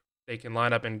 or they can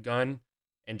line up and gun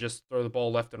and just throw the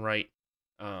ball left and right.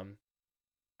 Um,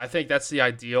 I think that's the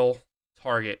ideal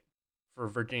target for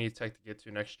Virginia Tech to get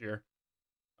to next year.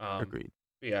 Um, Agreed,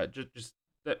 but yeah, just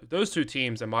those two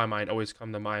teams in my mind always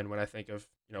come to mind when I think of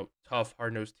tough,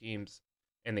 hard nosed teams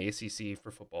in the ACC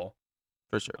for football.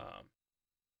 for sure. Um,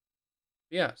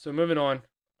 Yeah, so moving on,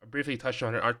 I briefly touched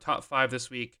on it. Our top five this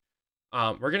week.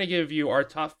 We're gonna give you our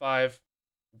top 5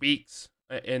 weeks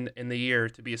in the year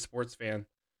to be a sports fan.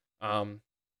 Um,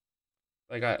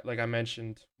 like I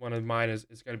mentioned, one of mine is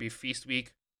gonna be Feast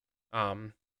Week.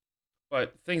 Um,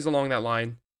 but things along that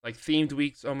line, like themed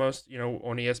weeks, almost,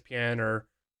 on ESPN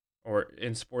or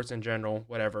in sports in general,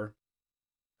 whatever.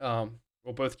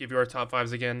 We'll both give you our top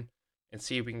fives again and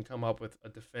see if we can come up with a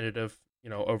definitive,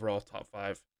 overall top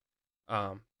five.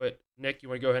 But Nick, you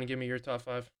want to go ahead and give me your top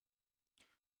five?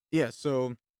 Yeah.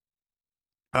 So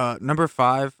number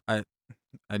five, I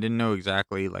didn't know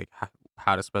exactly like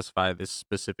how to specify this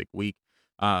specific week.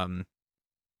 Um,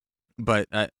 but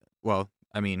well,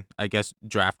 I mean, I guess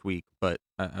draft week. But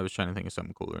I was trying to think of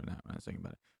something cooler than that when I was thinking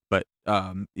about it. But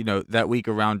that week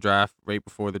around draft, right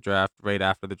before the draft, right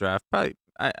after the draft, probably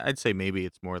I'd say maybe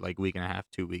it's more like week and a half,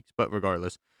 2 weeks. But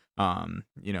regardless,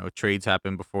 trades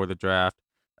happen before the draft.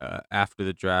 After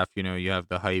the draft, you have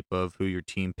the hype of who your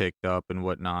team picked up and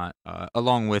whatnot,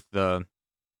 along with the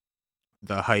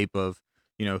hype of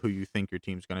who you think your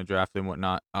team's going to draft and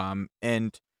whatnot.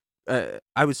 And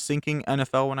I was thinking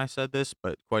NFL when I said this,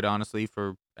 but quite honestly,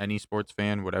 for any sports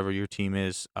fan, whatever your team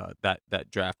is,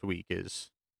 that draft week is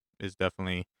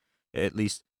definitely, at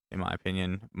least in my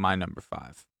opinion, my number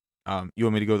five. You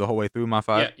want me to go the whole way through my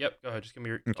five? Yeah, yep. Go ahead. Just give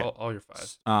me Okay. all your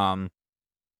fives.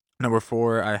 Number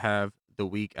four, I have the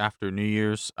week after New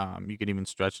Year's. You could even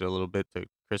stretch it a little bit to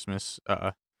Christmas.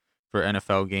 For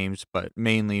NFL games, but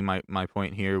mainly my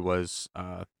point here was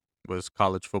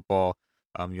college football.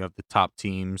 You have the top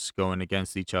teams going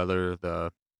against each other,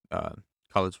 the uh,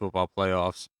 college football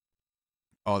playoffs,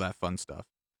 all that fun stuff.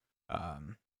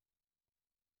 Um,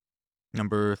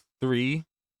 Number three,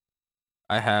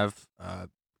 I have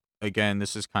again,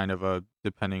 this is kind of a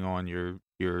depending on your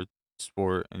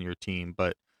sport and your team,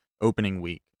 but opening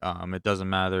week. It doesn't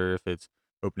matter if it's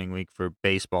opening week for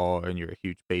baseball and you're a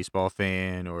huge baseball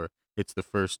fan, or it's the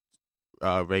first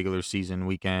regular season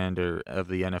weekend or of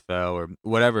the NFL or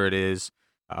whatever it is.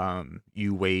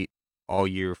 You wait all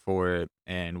year for it,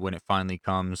 and when it finally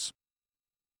comes,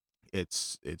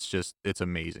 it's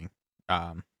amazing.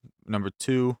 Um, Number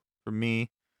two for me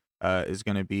is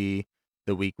going to be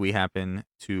the week we happen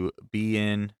to be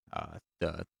in,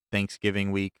 the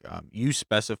Thanksgiving week. You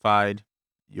specified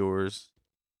yours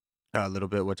a little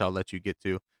bit, which I'll let you get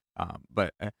to.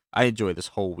 But I enjoy this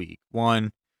whole week.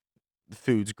 One, the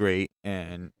food's great,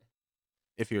 and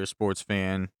if you're a sports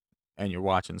fan and you're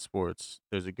watching sports,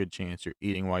 there's a good chance you're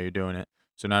eating while you're doing it.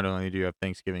 So not only do you have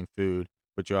Thanksgiving food,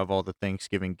 but you have all the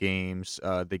Thanksgiving games,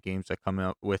 the games that come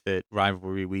up with it,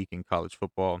 rivalry week in college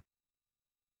football,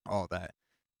 all that.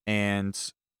 And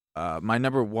my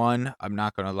number one, I'm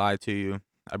not gonna lie to you,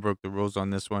 I broke the rules on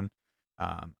this one.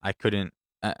 I couldn't.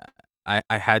 I,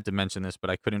 I had to mention this, but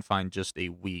I couldn't find just a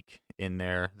week in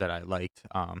there that I liked.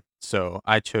 So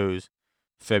I chose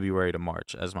February to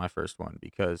March as my first one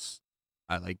because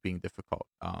I like being difficult.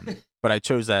 But I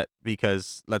chose that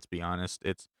because let's be honest,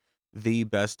 it's the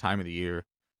best time of the year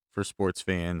for sports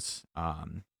fans.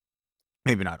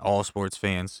 Maybe not all sports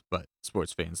fans, but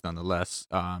sports fans nonetheless.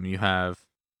 You have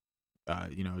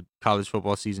college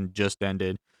football season just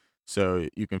ended, so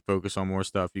you can focus on more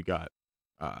stuff. You got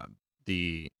uh,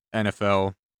 the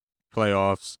NFL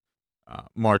playoffs,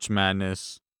 March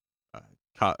Madness,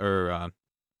 uh, or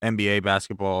NBA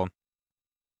basketball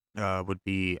would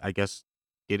be, I guess,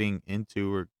 getting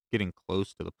into or getting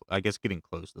close to getting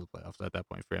close to the playoffs at that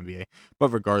point for NBA. But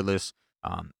regardless,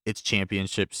 it's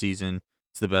championship season.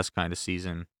 It's the best kind of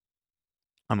season.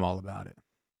 I'm all about it.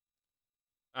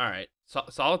 All right,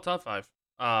 solid top five.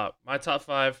 My top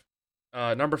five.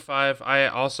 Number five. I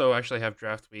also actually have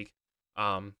draft week.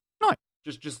 Um, Nice.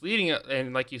 just leading it,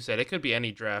 and like you said, it could be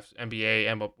any draft. NBA,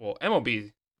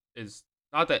 MLB is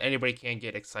not that anybody can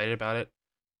get excited about it,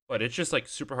 but it's just like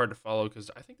super hard to follow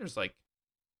because I think there's like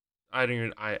I don't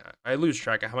even I lose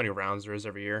track of how many rounds there is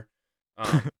every year.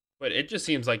 But it just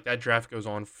seems like that draft goes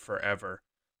on forever.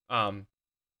 Um,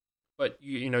 but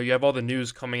you have all the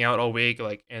news coming out all week,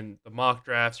 like and the mock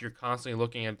drafts. You're constantly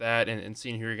looking at that and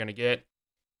seeing who you're gonna get,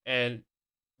 and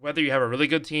whether you have a really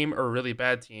good team or a really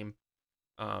bad team,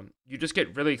 you just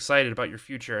get really excited about your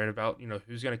future and about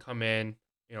who's gonna come in,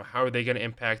 how are they gonna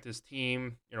impact this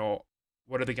team,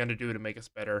 what are they gonna do to make us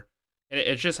better, and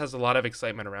it just has a lot of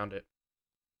excitement around it.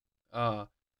 Uh,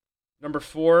 Number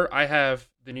four, I have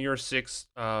the New Year's Six,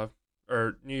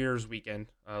 or New Year's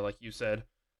weekend, like you said.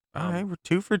 All right, Um, we're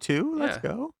 2 for 2. Let's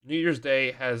yeah, go. New Year's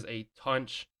Day has a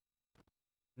bunch.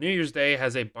 New Year's Day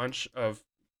has a bunch of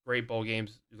great bowl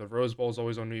games. The Rose Bowl is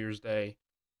always on New Year's Day.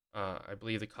 I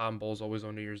believe the Cotton Bowl is always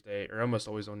on New Year's Day, or almost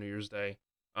always on New Year's Day.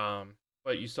 Um,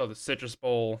 but you saw the Citrus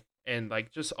Bowl and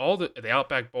like just all the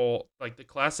Outback Bowl, like the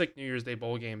classic New Year's Day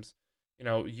bowl games.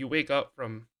 You wake up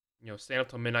from staying up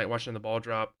till midnight watching the ball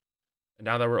drop, and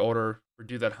now that we're older, we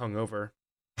do that hungover.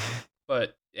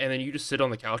 But and then you just sit on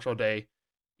the couch all day,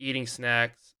 eating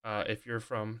snacks. If you're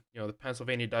from the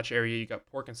Pennsylvania Dutch area, you got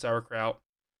pork and sauerkraut.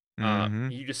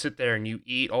 Mm-hmm. You just sit there and you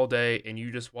eat all day and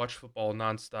you just watch football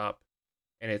nonstop,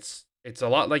 and it's a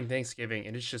lot like Thanksgiving,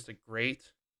 and it's just a great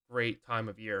time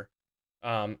of year.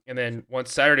 And then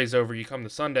once Saturday's over, you come to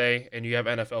Sunday and you have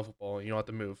NFL football and you don't have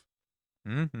to move.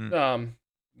 Mm-hmm.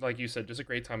 Like you said, just a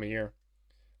great time of year.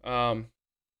 Um,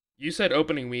 you said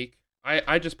opening week.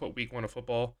 I just put week one of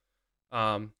football.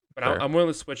 But Fair. I'm willing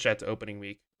to switch that to opening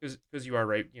week because you are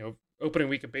right. Opening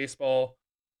week of baseball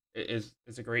is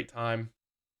a great time.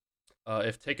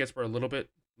 If tickets were a little bit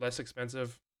less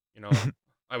expensive, you know,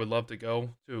 I would love to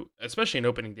go to, especially an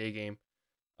opening day game.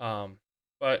 Um,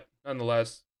 but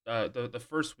nonetheless, the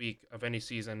first week of any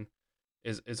season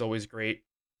is always great.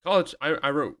 College, I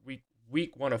wrote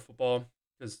week one of football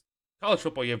because college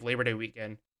football you have Labor Day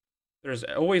weekend. There's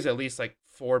always at least like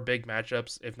four big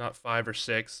matchups, if not five or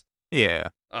six. Yeah.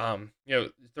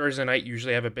 Thursday night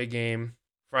usually have a big game.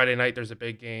 Friday night there's a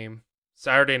big game.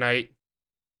 Saturday night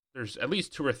there's at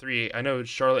least two or three. I know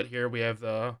Charlotte here we have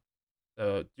the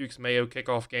Duke's Mayo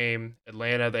kickoff game.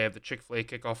 Atlanta they have the Chick-fil-A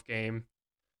kickoff game.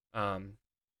 Um,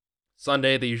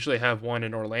 Sunday they usually have one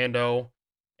in Orlando,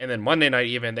 and then Monday night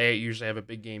even they usually have a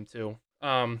big game too.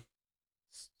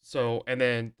 So and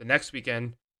then the next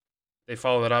weekend they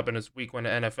follow that up and it's week one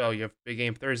of NFL. You have big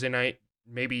game Thursday night,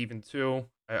 maybe even two.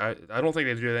 I don't think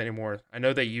they do that anymore. I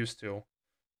know they used to.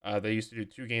 They used to do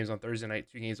two games on Thursday night,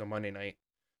 two games on Monday night.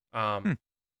 Hmm. Um,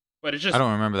 but it's I just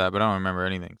don't remember that, but I don't remember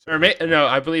anything. So or that's fair. no,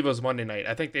 I believe it was Monday night.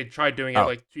 I think they tried doing it Oh,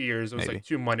 like 2 years. It was like maybe.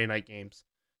 two Monday night games.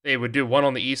 They would do one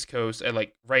on the East Coast at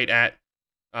like right at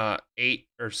 8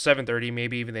 or 7:30,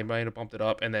 maybe even they might have bumped it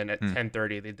up, and then at Hmm.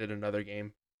 10:30 they did another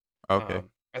game. Okay.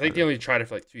 I think they only tried it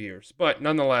for like 2 years, but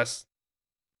nonetheless,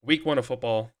 week one of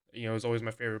football, is always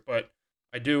my favorite. But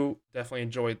I do definitely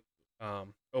enjoy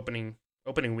opening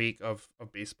week of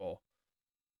baseball.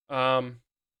 Um,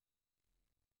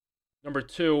 Number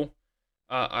two,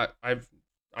 I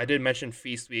did mention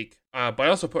feast week, but I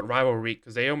also put rivalry week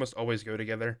because they almost always go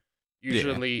together. Yeah.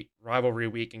 Usually, rivalry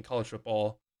week in college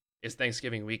football is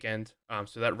Thanksgiving weekend,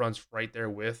 so that runs right there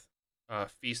with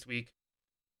feast week.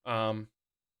 Um,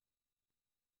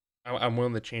 I'm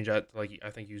willing to change that to like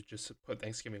I think you just put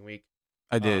Thanksgiving week.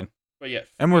 I did. But yeah,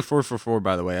 And we're 4 for 4,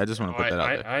 by the way. I just want to put I that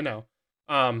out there. I know.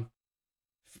 Um,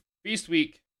 Feast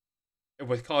week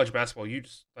with college basketball, you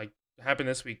just like happen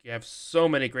this week. You have so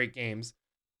many great games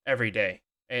every day,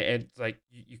 and it's like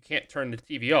you can't turn the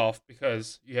TV off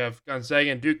because you have Gonzaga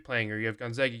and Duke playing, or you have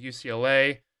Gonzaga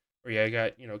UCLA, or you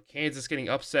got Kansas getting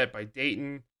upset by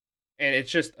Dayton, and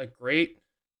it's just a great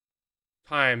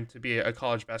time to be a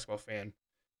college basketball fan.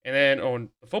 And then on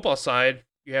the football side,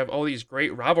 you have all these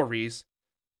great rivalries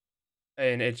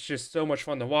and it's just so much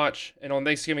fun to watch. And on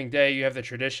Thanksgiving Day, you have the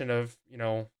tradition of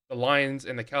the Lions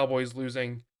and the Cowboys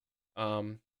losing,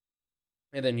 um,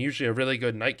 and then usually a really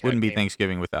good nightcap Wouldn't be game.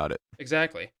 Thanksgiving without it.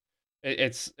 Exactly,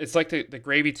 it's like the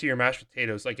gravy to your mashed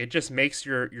potatoes. Like it just makes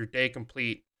your day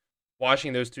complete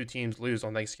watching those two teams lose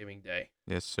on Thanksgiving Day.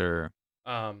 Yes, sir.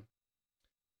 Um,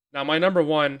 Now my number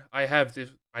one, I have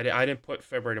I didn't put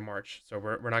February to March, so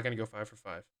we're not gonna go 5 for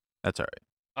 5. That's all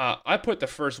right. I put the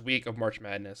first week of March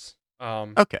Madness.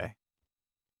 Okay.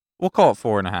 We'll call it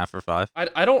 4.5 or 5.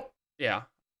 I don't. Yeah.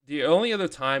 The only other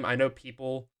time I know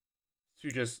people to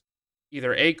just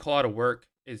either call out of work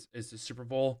is the Super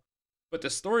Bowl, but the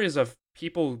stories of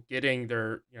people getting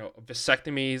their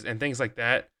vasectomies and things like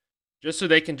that, just so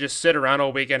they can just sit around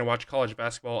all weekend and watch college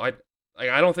basketball.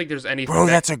 I don't think there's anything. Bro,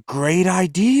 that's a great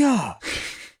idea.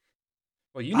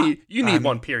 Well, you need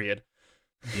one period.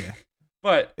 Yeah.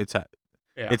 But It's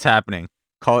yeah, it's happening.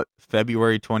 Call it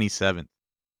February 27th.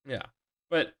 yeah.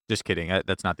 But Just kidding.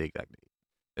 That's not the exact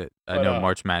date. I But, know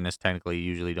March Madness technically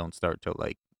usually don't start till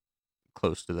like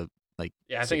close to the like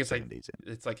yeah, I think 6, it's like 7 days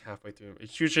in. it's like halfway through.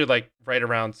 It's usually like right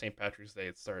around St. Patrick's Day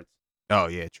it starts. Oh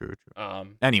yeah, true.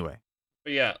 Anyway,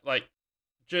 But yeah, like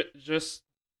just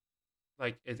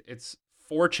like it's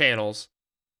four channels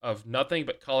of nothing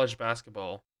but college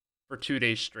basketball for 2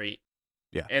 days straight.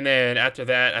 Yeah. And then after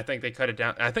that, I think they cut it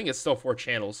down. I think it's still four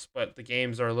channels, but the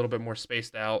games are a little bit more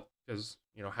spaced out because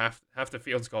half the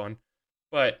field's gone.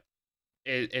 But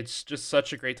it's just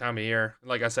such a great time of year.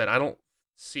 Like I said, I don't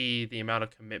see the amount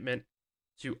of commitment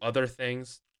to other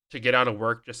things to get out of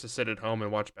work just to sit at home and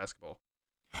watch basketball.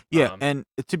 yeah, Um, and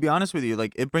to be honest with you,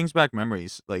 like it brings back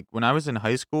memories. Like when I was in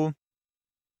high school,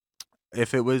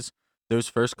 if it was those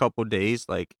first couple days,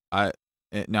 like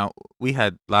now we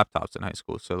had laptops in high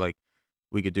school, so like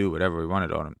we could do whatever we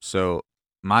wanted on them. So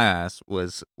my ass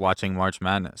was watching March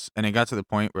Madness, and it got to the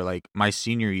point where like my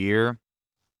senior year,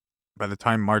 by the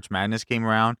time March Madness came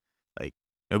around, like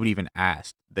nobody even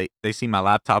asked. They see my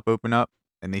laptop open up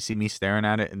and they see me staring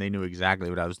at it and they knew exactly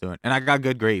what I was doing. And I got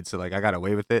good grades, so like I got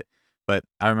away with it. But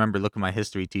I remember looking my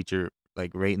history teacher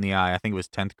like right in the eye. I think it was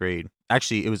 10th grade.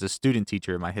 Actually, it was a student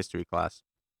teacher in my history class.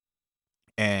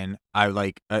 And I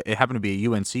like it happened to be a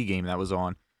UNC game that was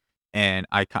on, and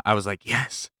I was like,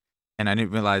 "Yes." And I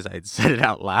didn't realize I had said it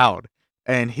out loud.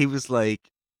 And he was like,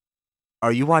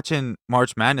 "Are you watching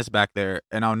March Madness back there?"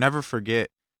 And I'll never forget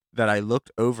that I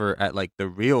looked over at like the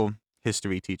real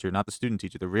history teacher, not the student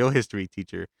teacher, the real history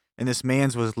teacher, and this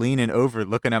man's was leaning over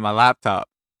looking at my laptop.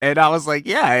 And I was like,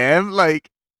 "Yeah, I am." Like,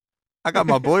 I got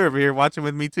my boy over here watching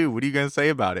with me too. What are you gonna say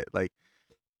about it? Like,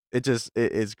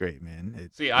 it's great, man.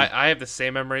 See, I have the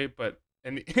same memory, but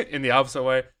in the, in the opposite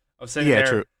way. I was sitting Yeah,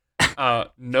 there.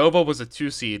 true. Nova was a 2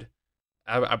 seed.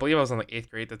 I believe I was in like 8th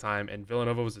grade at the time, and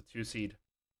Villanova was a 2 seed,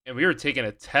 and we were taking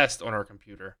a test on our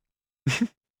computer,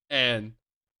 and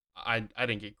I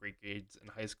didn't get great grades in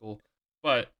high school,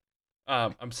 but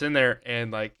I'm sitting there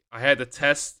and like I had the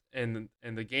test and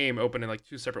the game open in like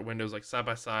two separate windows, like side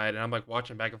by side, and I'm like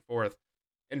watching back and forth,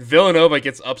 and Villanova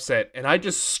gets upset, and I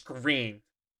just screamed.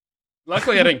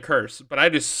 Luckily, I didn't curse, but I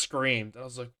just screamed. I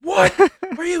was like, "What?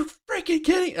 Are you freaking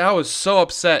kidding?" And I was so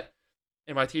upset.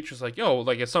 And my teacher's like, "Yo,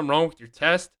 like, is something wrong with your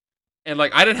test?" And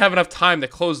like, I didn't have enough time to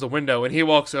close the window, and he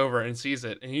walks over and sees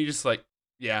it, and he just like,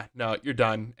 "Yeah, no, you're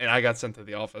done." And I got sent to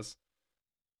the office.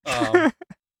 Um,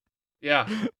 yeah.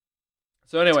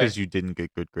 So It's anyway, because you didn't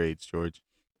get good grades, George.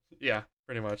 yeah,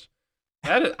 pretty much.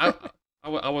 That is,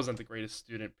 I wasn't the greatest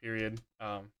student. Period.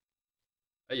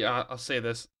 Yeah, I'll say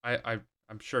this.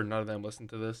 I'm sure none of them listen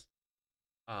to this.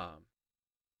 Um,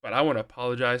 but I want to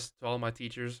apologize to all my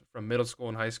teachers from middle school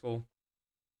and high school.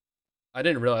 I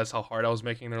didn't realize how hard I was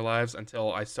making their lives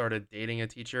until I started dating a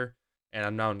teacher, and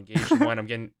I'm now engaged in one. I'm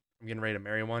getting ready to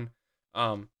marry one.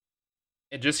 Um,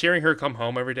 and just hearing her come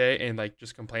home every day and like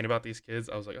just complain about these kids,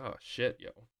 I was like, oh shit, yo,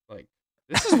 like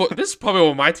this is probably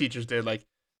what my teachers did. Like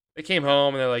they came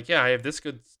home and they're like, yeah, I have this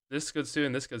good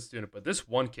student, but this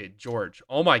one kid, George,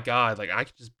 oh my god, like I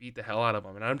could just beat the hell out of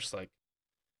him, and I'm just like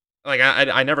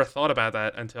I never thought about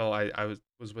that until I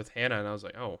was with Hannah, and I was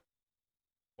like, oh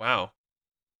wow,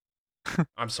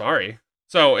 I'm sorry.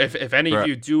 So if any of Bruh.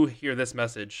 you do hear this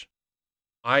message,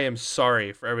 I am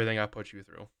sorry for everything I put you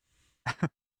through.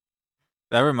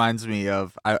 That reminds me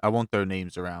of I won't throw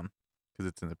names around because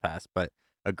it's in the past, but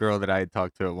a girl that I had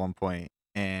talked to at one point,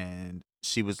 and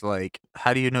she was like,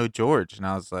 "How do you know George?" And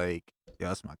I was like, "Yeah,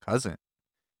 that's my cousin."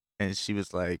 And she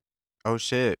was like, "Oh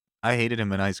shit, I hated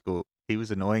him in high school. He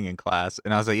was annoying in class."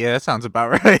 And I was like, "Yeah, that sounds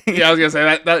about right." Yeah, I was gonna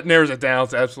say that narrows it down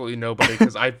to absolutely nobody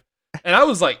because I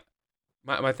was like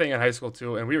my thing in high school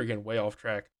too, and we were getting way off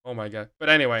track. Oh my god. But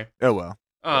anyway, Oh well,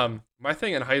 my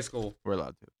thing in high school we're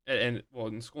allowed to. and well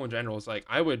in school in general is like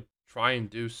I would try and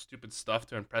do stupid stuff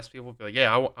to impress people. Be like,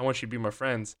 yeah, I want you to be my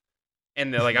friends,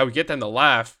 and like I would get them to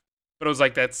laugh, but it was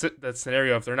like that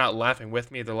scenario if they're not laughing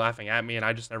with me, they're laughing at me, and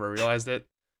I just never realized it.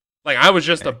 Like I was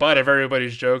just a Eh, butt of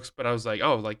everybody's jokes, but I was like,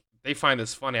 oh, like they find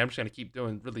this funny. I'm just gonna keep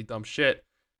doing really dumb shit,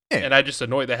 yeah, and I just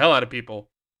annoyed the hell out of people.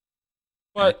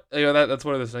 eh, But that's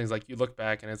one of those things. Like you look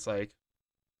back and it's like,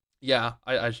 yeah,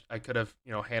 I could have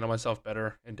handled myself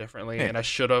better and differently, yeah, and I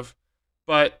should have.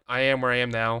 But I am where I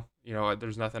am now.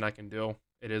 There's nothing I can do.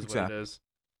 It is what it exactly. is.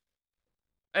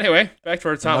 Anyway, back to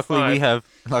our And top five.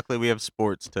 luckily we have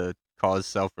sports to cause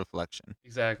self reflection.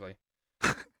 Exactly.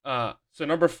 So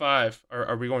number five.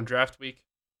 Are we going draft week?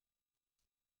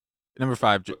 Number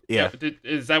five, Yeah. yeah,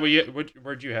 Is that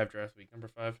where'd you have draft week? Number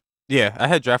five. yeah. I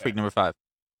had draft Okay. week number 5.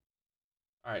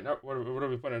 All right. No, what are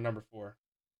we putting at number four?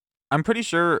 I'm pretty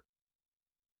sure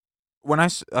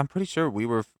I'm pretty sure we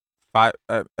were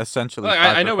essentially Well,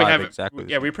 five I for know we five have exactly the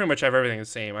yeah, we same. pretty much have everything the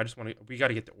same. I just we got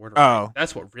to get the order right. Oh,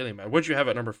 That's what really matters. What'd you have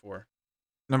at number four?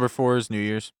 number 4 is New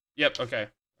Year's Yep. Okay.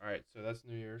 All right. So that's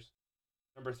New Year's.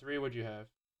 Number three. What'd you have?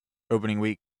 opening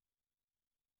week.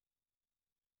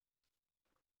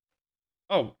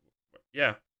 Oh,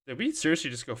 yeah. Did we seriously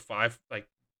just go five? Like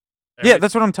Yeah, every?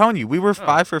 that's what I'm telling you. We were Oh.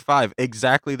 5 for 5,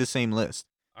 exactly the same list.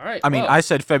 All right. I mean, Well. I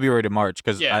said February to March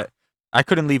because Yeah. I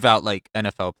couldn't leave out like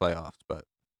NFL playoffs, but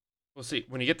We'll see.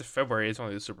 When you get to February, it's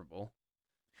only the Super Bowl.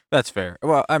 that's fair.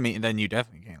 Well, I mean, then you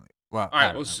definitely can't leave. Well, All I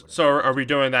right. don't Well, know. Whatever. so are we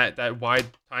doing that wide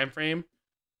time frame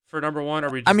for number one? Or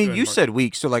are we I just mean, doing you March? said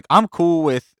weeks, so like I'm cool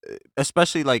with,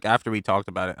 especially like after we talked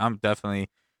about it. I'm definitely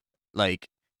like,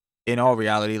 in all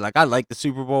reality, like I like the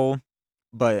Super Bowl,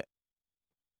 but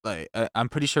like I'm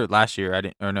pretty sure last year I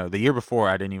didn't, or no, the year before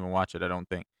I didn't even watch it. I don't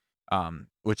think,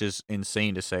 which is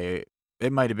insane to say.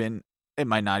 It might have been, it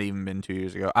might not even been 2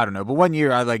 years ago. I don't know, but one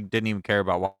year I like didn't even care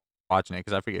about watching it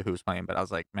because I forget who was playing, but I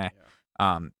was like, meh.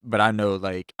 Yeah. But I know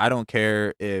like I don't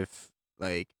care if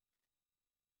like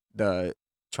the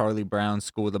Charlie Brown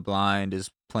School of the Blind is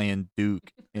playing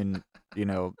Duke in you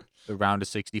know the round of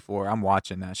 64. I'm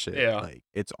watching that shit. Yeah. Like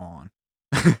it's on.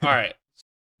 All right.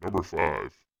 Number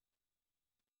 5.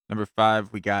 Number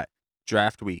 5, we got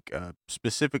draft week,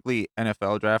 specifically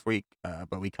NFL draft week.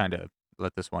 But we kind of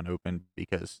let this one open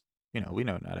because we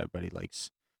know not everybody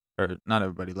likes or not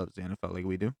everybody loves the NFL like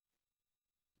we do.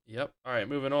 Yep. All right.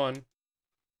 Moving on.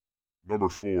 Number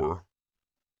 4.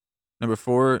 Number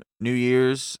 4, New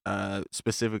Year's,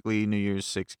 specifically New Year's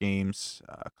 6 games,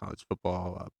 college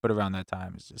football. But around that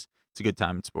time, it's a good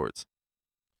time in sports.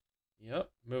 Yep.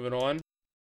 Moving on.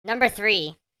 Number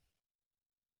 3.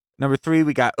 Number 3,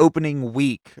 we got opening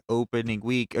week. Opening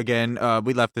week again.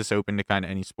 We left this open to kind of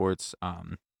any sports.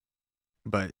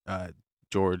 But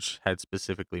George had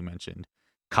specifically mentioned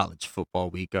college football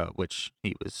week, which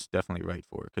he was definitely right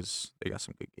for because they got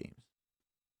some good games.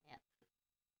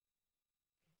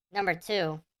 Number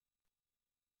 2.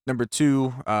 Number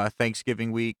 2,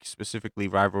 Thanksgiving week, specifically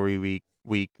rivalry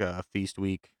week, feast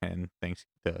week, and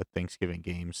the Thanksgiving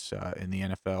games in the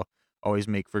NFL always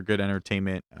make for good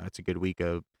entertainment. It's a good week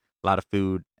of a lot of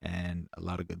food and a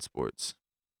lot of good sports.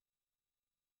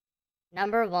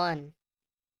 Number 1.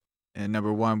 And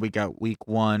number 1, we got week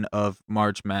 1 of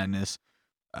March Madness.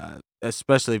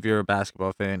 Especially if you're a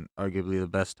basketball fan, arguably the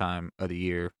best time of the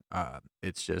year.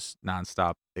 It's just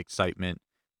nonstop excitement.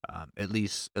 At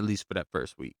least for that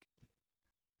first week.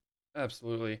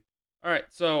 Absolutely. All right.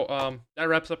 So that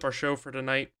wraps up our show for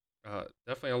tonight.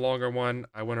 Definitely a longer one.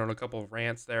 I went on a couple of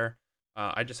rants there.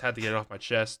 I just had to get it off my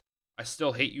chest. I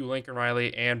still hate you, Lincoln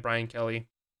Riley and Brian Kelly.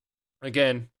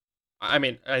 Again, I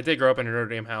mean, I did grow up in a Notre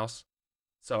Dame house,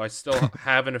 so I still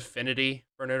have an affinity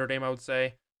for Notre Dame, I would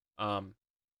say.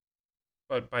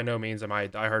 But by no means am I a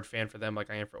diehard fan for them like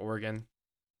I am for Oregon.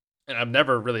 And I've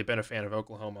never really been a fan of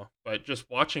Oklahoma. But just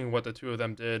watching what the two of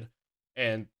them did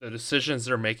and the decisions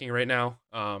they're making right now,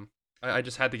 I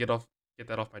just had to get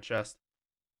that off my chest.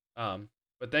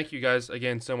 But thank you guys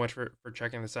again so much for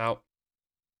checking this out.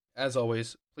 As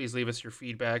always, please leave us your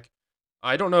feedback.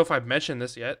 I don't know if I've mentioned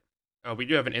this yet. We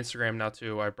do have an Instagram now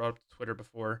too. I brought up Twitter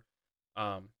before.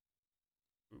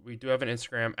 We do have an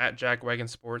Instagram at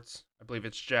JackWagonSports. I believe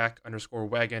it's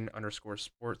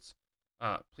Jack_Wagon_sports.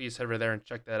 Please head over there and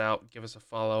check that out. Give us a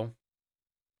follow.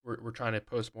 We're trying to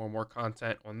post more and more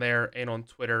content on there and on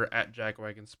Twitter at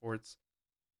JackWagonSports.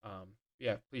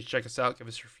 Yeah, please check us out. Give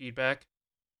us your feedback.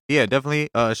 Yeah, definitely.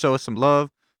 Show us some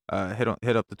love. Hit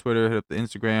up the Twitter, hit up the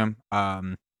Instagram.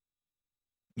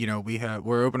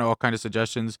 We're open to all kind of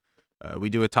suggestions. We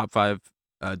do a top 5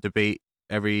 debate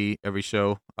every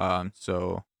show.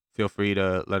 So feel free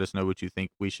to let us know what you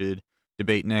think we should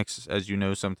debate next. As you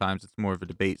know, sometimes it's more of a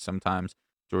debate. Sometimes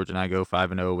George and I go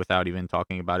 5-0 without even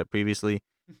talking about it previously,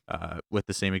 with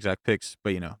the same exact picks.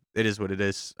 But it is what it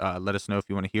is. Let us know if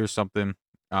you want to hear something.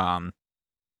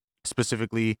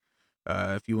 Specifically,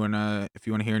 if you wanna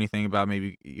hear anything about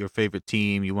maybe your favorite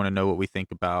team, you want to know what we think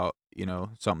about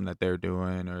something that they're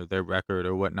doing or their record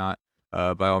or whatnot.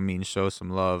 By all means, show us some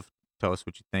love. Tell us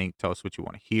what you think. Tell us what you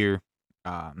want to hear.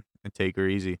 And take her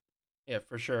easy. Yeah,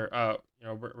 for sure.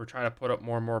 We're trying to put up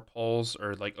more and more polls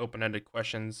or like open-ended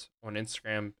questions on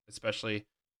Instagram, especially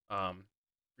for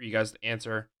you guys to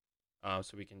answer,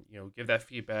 so we can give that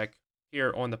feedback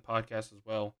here on the podcast as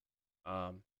well.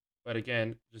 But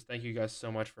again, just thank you guys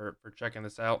so much for checking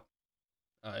this out.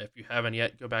 If you haven't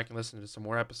yet, go back and listen to some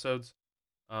more episodes.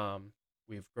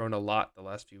 We've grown a lot the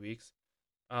last few weeks.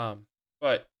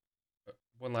 But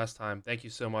one last time, thank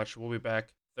you so much. We'll be back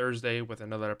Thursday with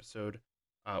another episode.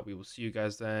 We will see you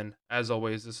guys then. As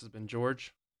always, this has been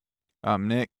George. I'm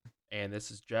Nick. And this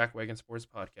is Jack Wagon Sports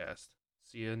Podcast.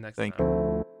 See you next Thank time.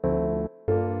 you.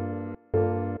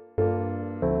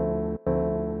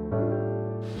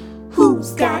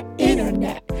 Who's got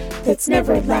internet that's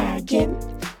never lagging?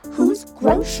 Whose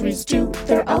groceries do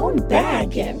their own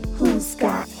bagging? Who's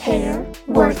got hair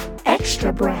worth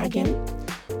extra bragging?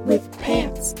 With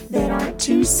pants that aren't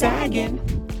too sagging.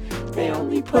 They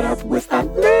only put up with a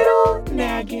little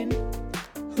nagging.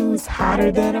 Who's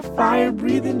hotter than a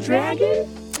fire-breathing dragon?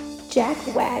 Jack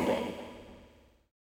Wagon.